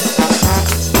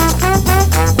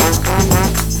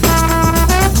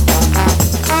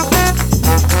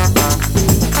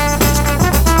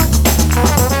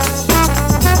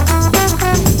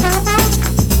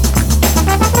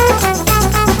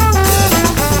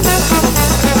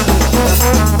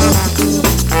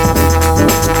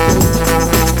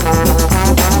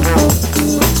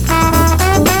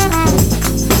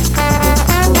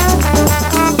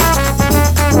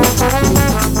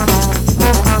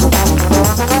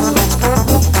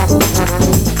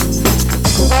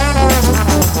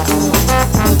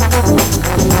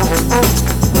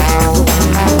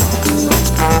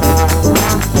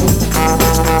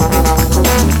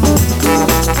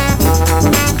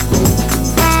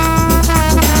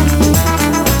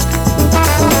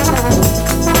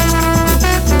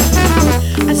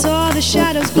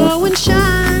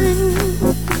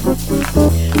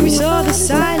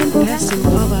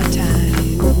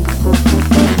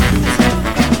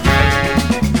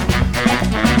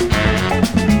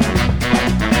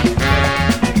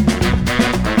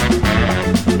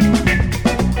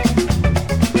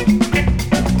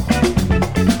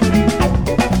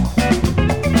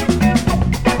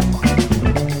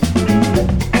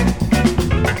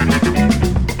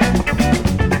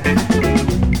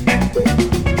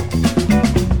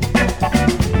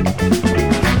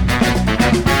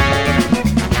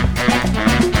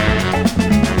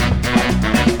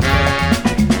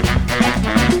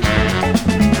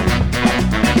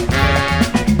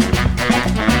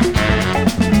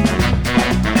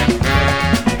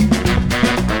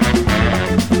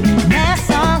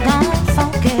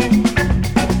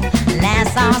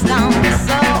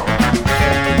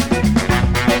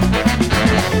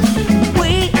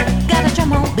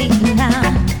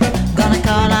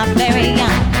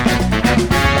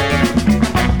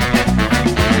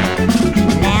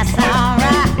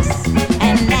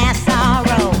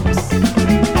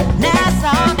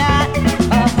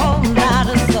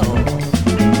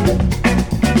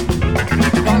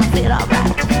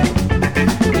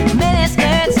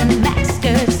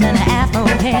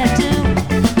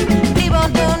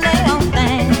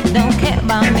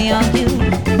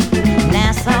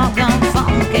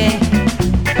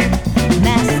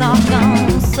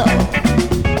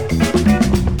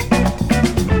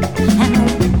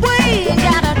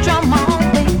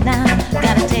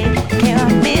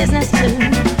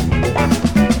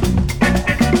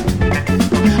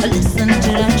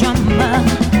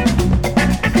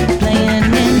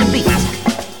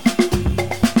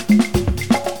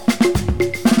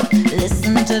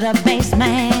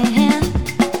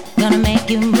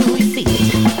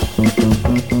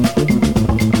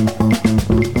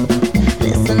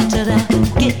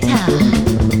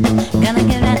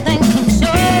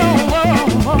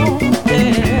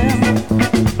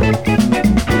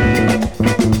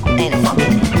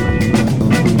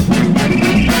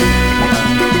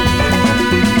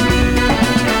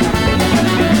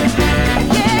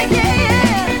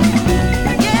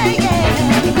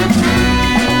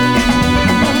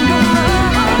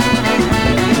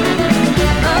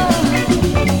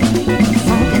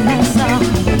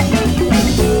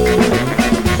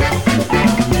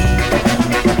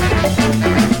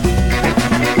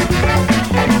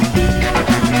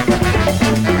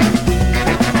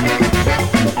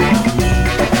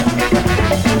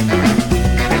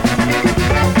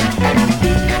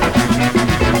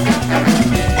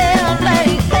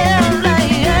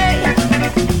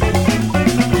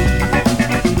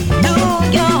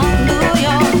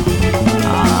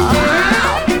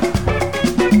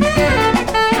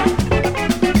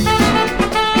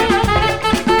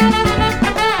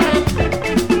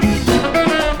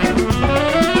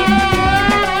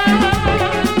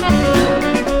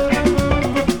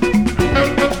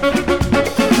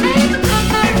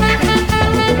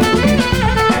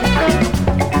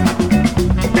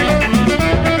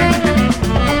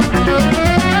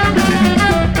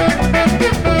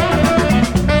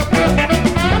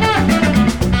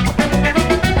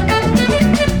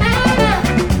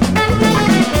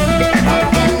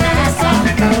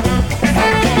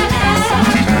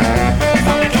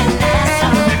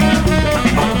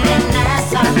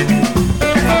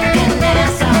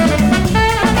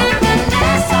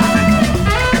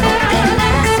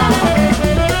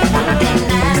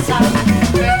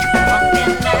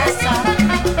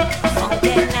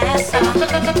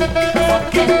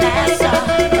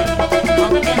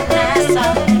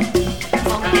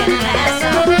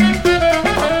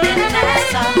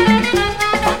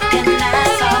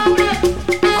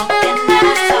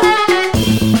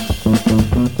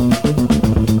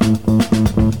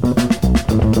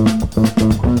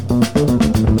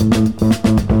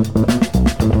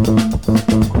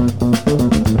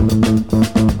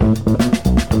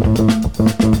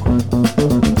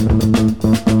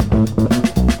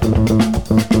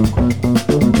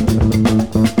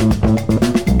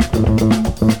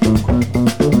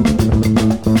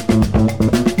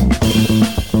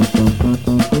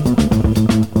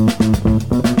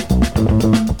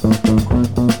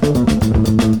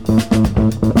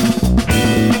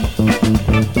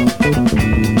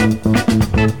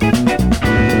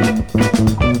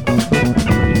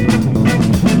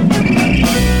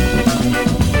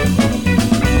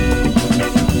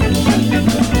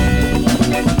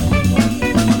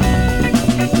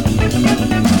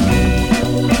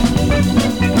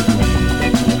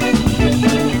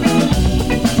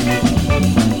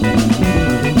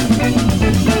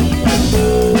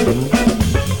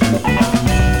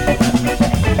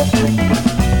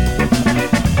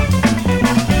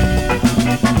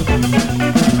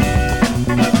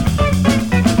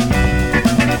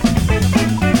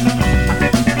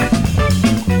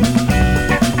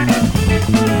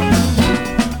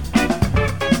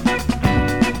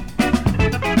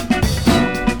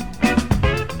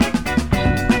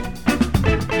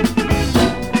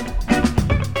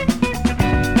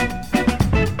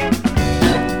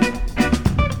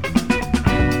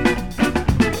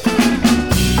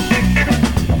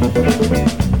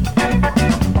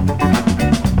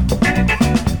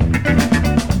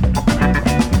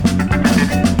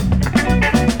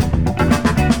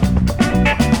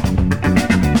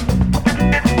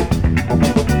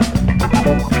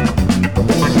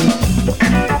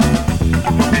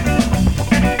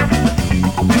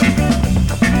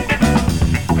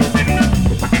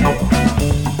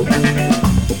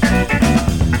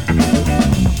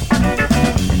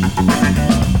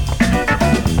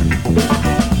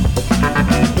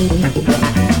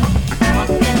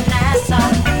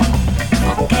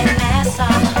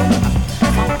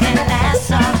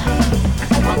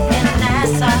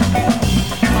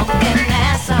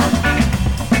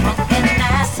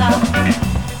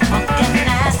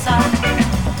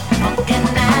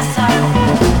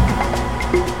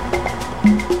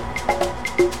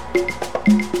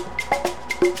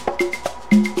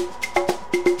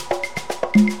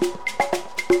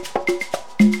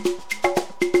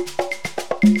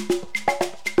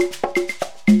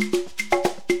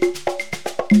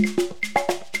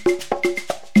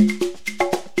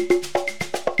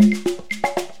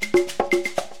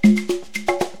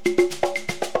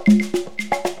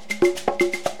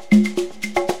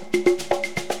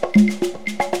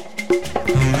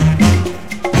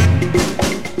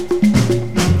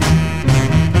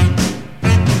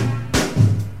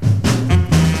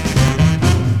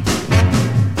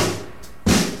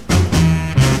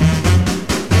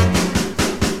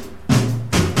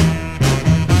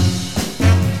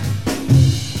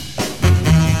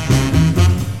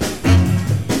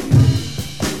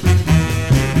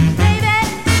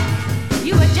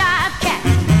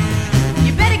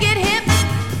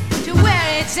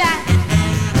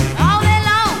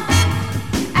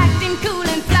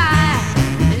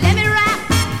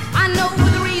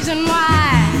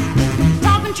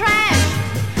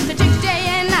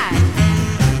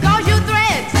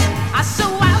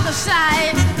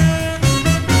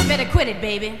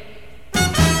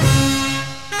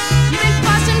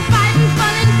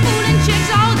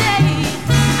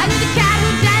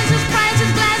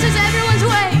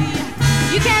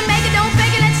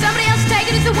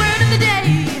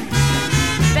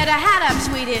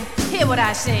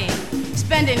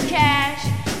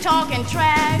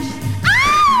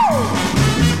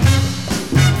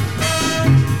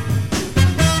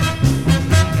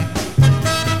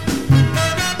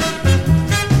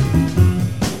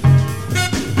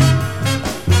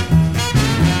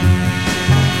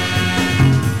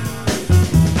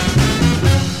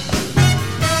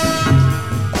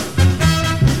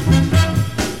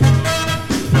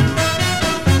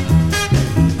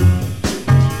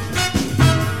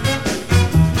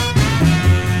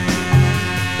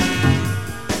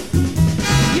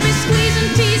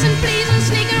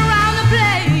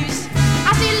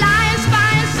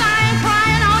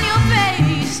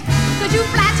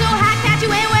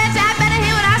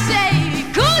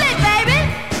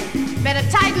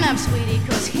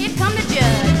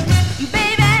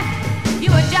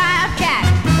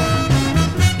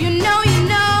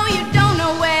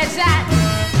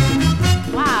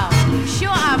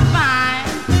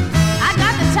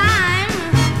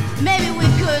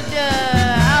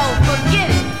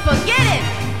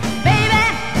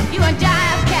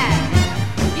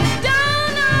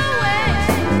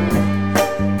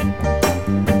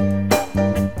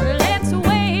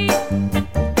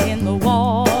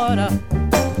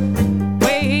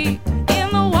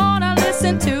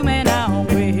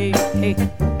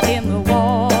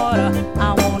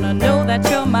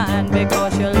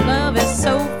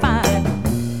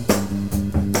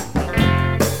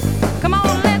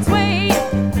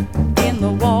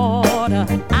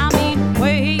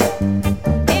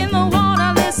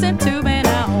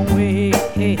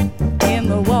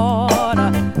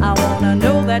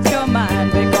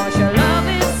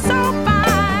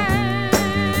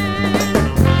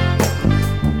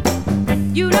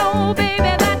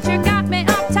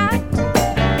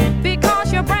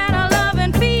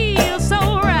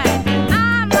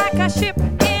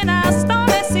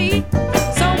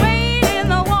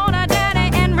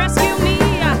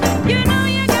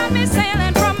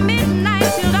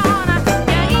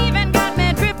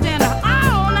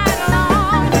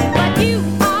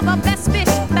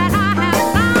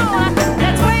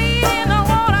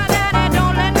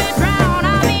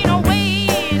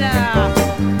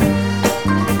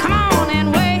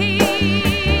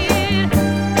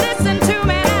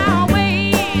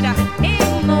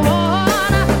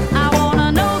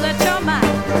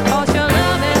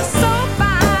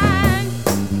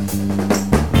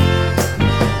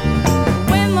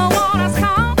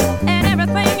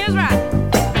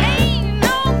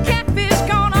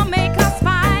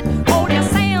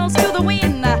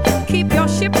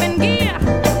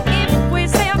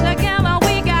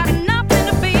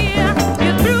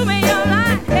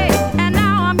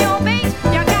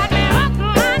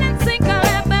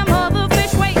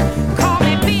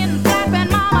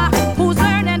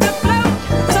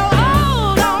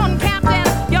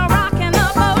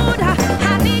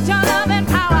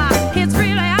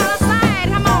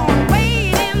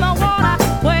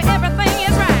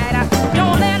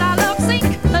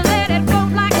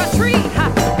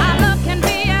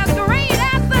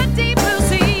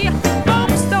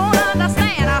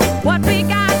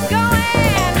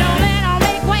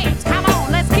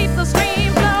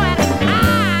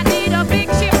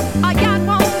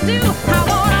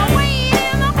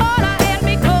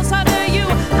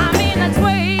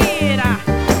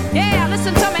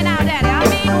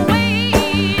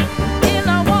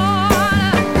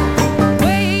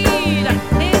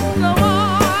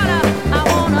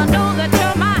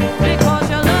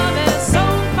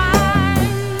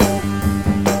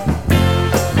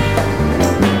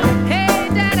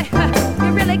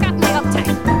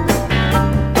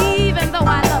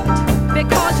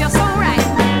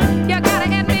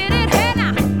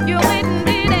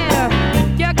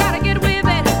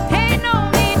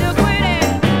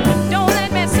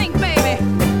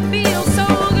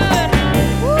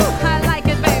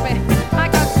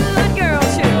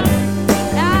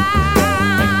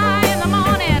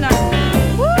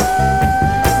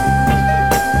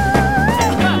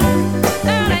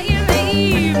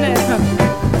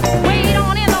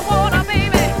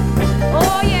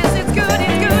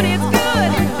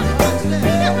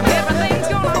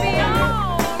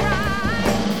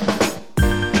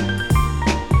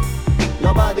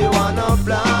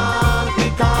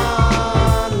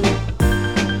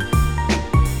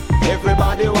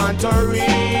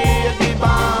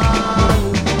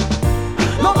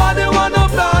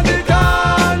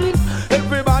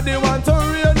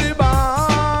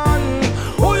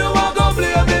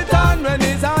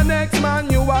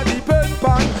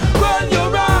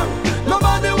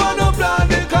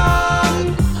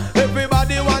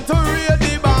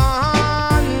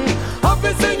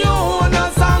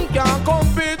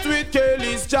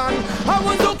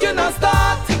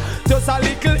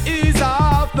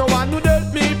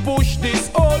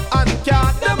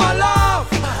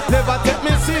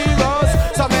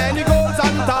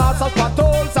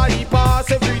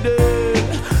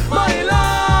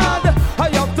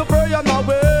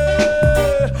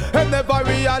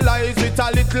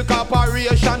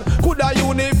 situation. Could I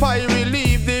unify,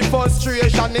 relieve the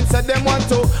frustration? Instead them want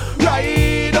to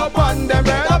ride up on them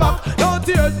right back. No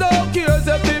tears, no cares,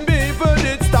 if the people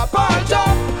did stop our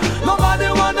job. Nobody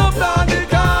wanna plan the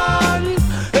can.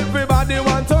 Everybody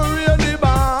want to real the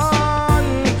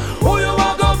band. Who you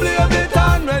want to blame it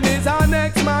on? When it's our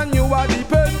next man, you are the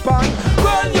pen pan.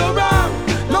 When you're wrong,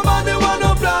 nobody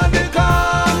wanna plan the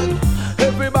can.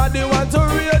 Everybody want to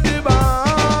real the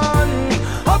band.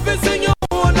 Happy sing your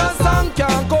own a song,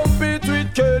 can't compete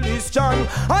with Kelly's John.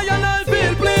 I and I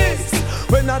feel pleased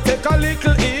when I take a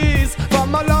little ease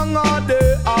from a long hard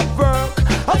day of work.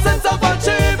 A sense of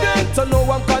achievement to know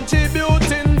I'm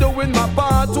contributing, doing my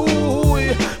part to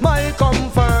my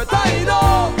comfort. I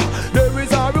know there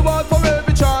is a reward for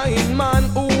every trying man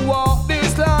who walk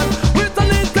this land with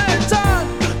an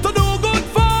intention to do good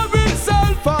for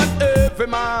himself and every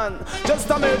man. Just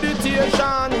a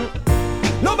meditation.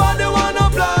 Nobody wanna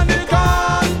plan the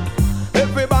can.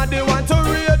 Everybody want to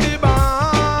read the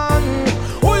band.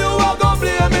 Who you are gonna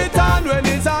blame it on? When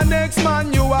it's our next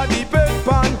man, you are the pen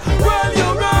pan. Well,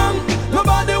 you're wrong.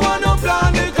 Nobody wanna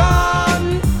plan the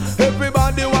can.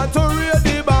 Everybody want to read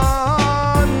the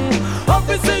band.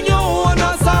 Happy sing your own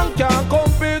a song, can't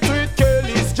compete with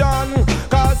Kelly's John.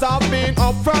 Cause I've been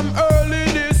up from early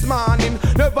this morning.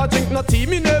 Never drink no tea,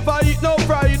 me never eat no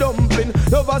fried dumpling.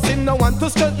 Never seen no one to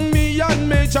strengthen me and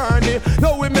my journey.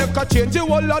 Now we make a change, the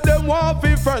whole of them want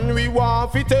fi friend. We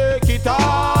want fi take it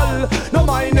all. No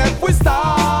mind if we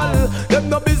stall. Them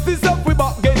no business up, we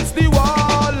back against the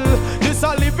wall. This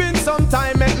a living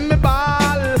sometime make me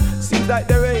ball. Seems like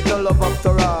there ain't no love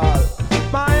after all.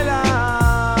 My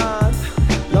lad,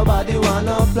 nobody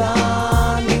wanna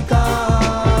plan the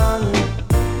can.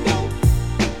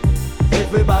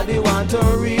 Everybody want to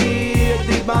read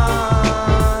the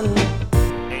band.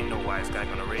 Ain't no wise guy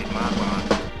gonna read my bond.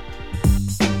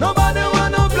 Nobody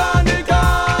wanna plan the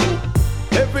can.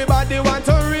 Everybody want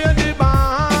to read the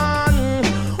band.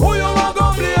 Who you want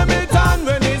go blame it on?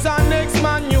 When it's our next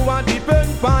man, you want the pen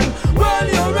pan. Well,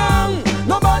 you're wrong.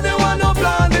 Nobody wanna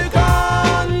plan the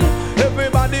can.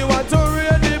 Everybody want to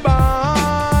read the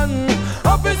band.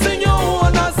 Happy sing your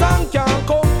own a song, can't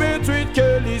compete with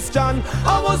Kelly's John.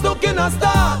 I was looking at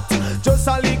start, just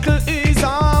a little ease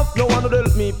off. No one would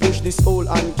help me push this whole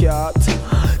and cat.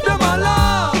 Them a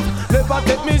laugh, never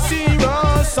take me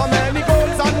serious. So many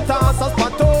goals and tasks,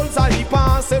 patrols I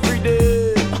pass every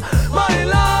day. My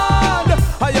lord,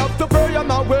 I have to pray on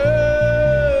my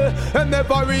way. And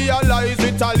never realize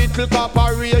with a little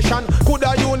cooperation could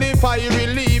I unify,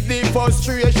 relieve the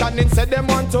frustration. Instead them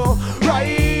want to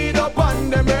ride up on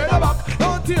them head back.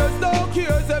 No tears, no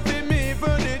cares, every me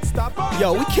even it stop.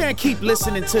 Yo, we can't keep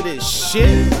listening to this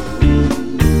shit.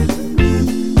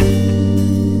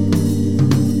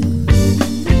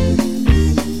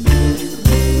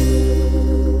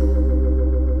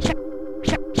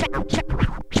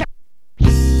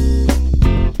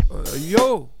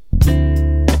 Yo,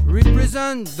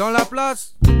 represent dans la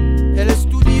place et le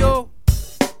studio.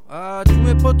 Tous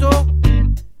mes potos,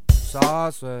 ça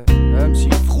c'est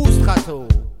MC Frustrato.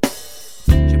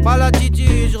 J'ai pas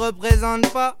l'attitude, je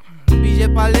représente pas. Puis j'ai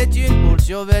pas les thunes pour le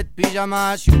survêt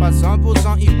pyjama. J'suis pas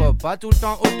 100% hip-hop, pas tout le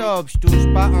temps au top.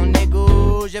 J'touche pas en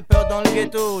égo, j'ai peur dans le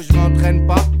ghetto. J'm'entraîne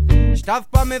pas, j'taffe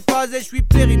pas mes phases et j'suis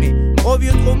périmé. Trop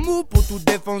vieux, trop mou pour tout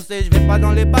défoncer. J'vais pas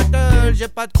dans les battles, j'ai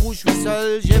pas de crew, j'suis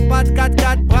seul. J'ai pas de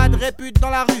 4x4, pas de répute dans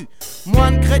la rue.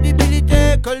 Moins de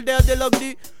crédibilité que le der des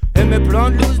logdus. Et mes plans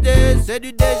de loose day, c'est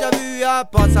du déjà vu. À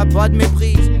part ça, pas de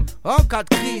méprise. En cas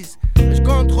de crise, je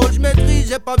contrôle, je maîtrise,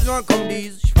 j'ai pas besoin qu'on me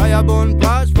dise.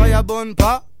 J'faillabonne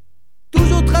pas.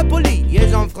 Toujours très poli, et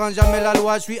j'enfreins jamais la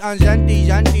loi. J'suis un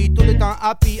gentil, tout le temps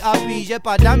happy. J'ai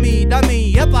pas d'amis,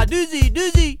 y'a pas d'usi.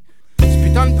 Ce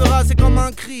putain de peur, c'est comme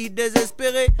un cri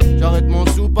désespéré. J'arrête mon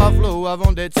soupe à flow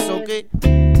avant d'être soqué.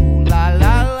 Ouh la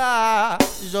la la,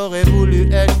 j'aurais voulu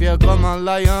être fier comme un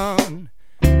lion.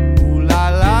 Ouh la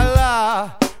la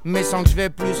la, mais sans que je vais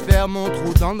plus faire mon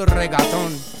trou dans le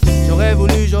reggaeton. J'aurais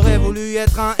voulu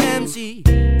être un MC,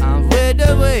 un vrai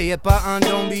de vrai et pas un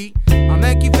zombie. Un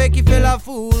mec qui fait la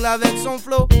foule avec son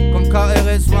flow, comme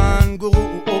KRS-One, Guru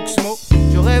ou Oxmo.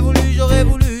 J'aurais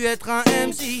voulu être un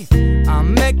MC, un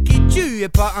mec qui tue et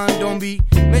pas un zombie.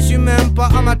 Mais je suis même pas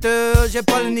amateur, j'ai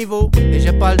pas le niveau et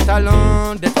j'ai pas le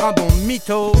talent d'être un bon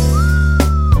mytho.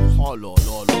 Oh là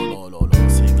là là là là,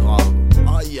 c'est grave.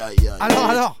 Aïe aïe aïe.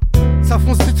 Alors, ça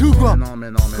fonce du tout quoi. Non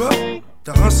mais non. Quoi ?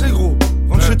 T'as rincé gros.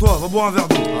 Rentre chez toi, va boire un verre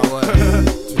d'eau. Ah ouais.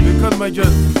 Tu déconnes ma gueule.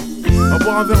 Va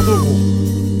boire un verre d'eau gros.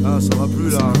 Ah ça va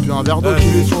plus là. Plus un verre d'eau qui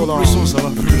est chaud là. Le son ça va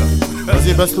plus là.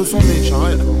 Vas-y baisse le son Mitch,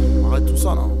 arrête tout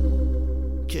ça là.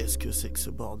 Qu'est-ce que c'est que ce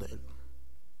bordel?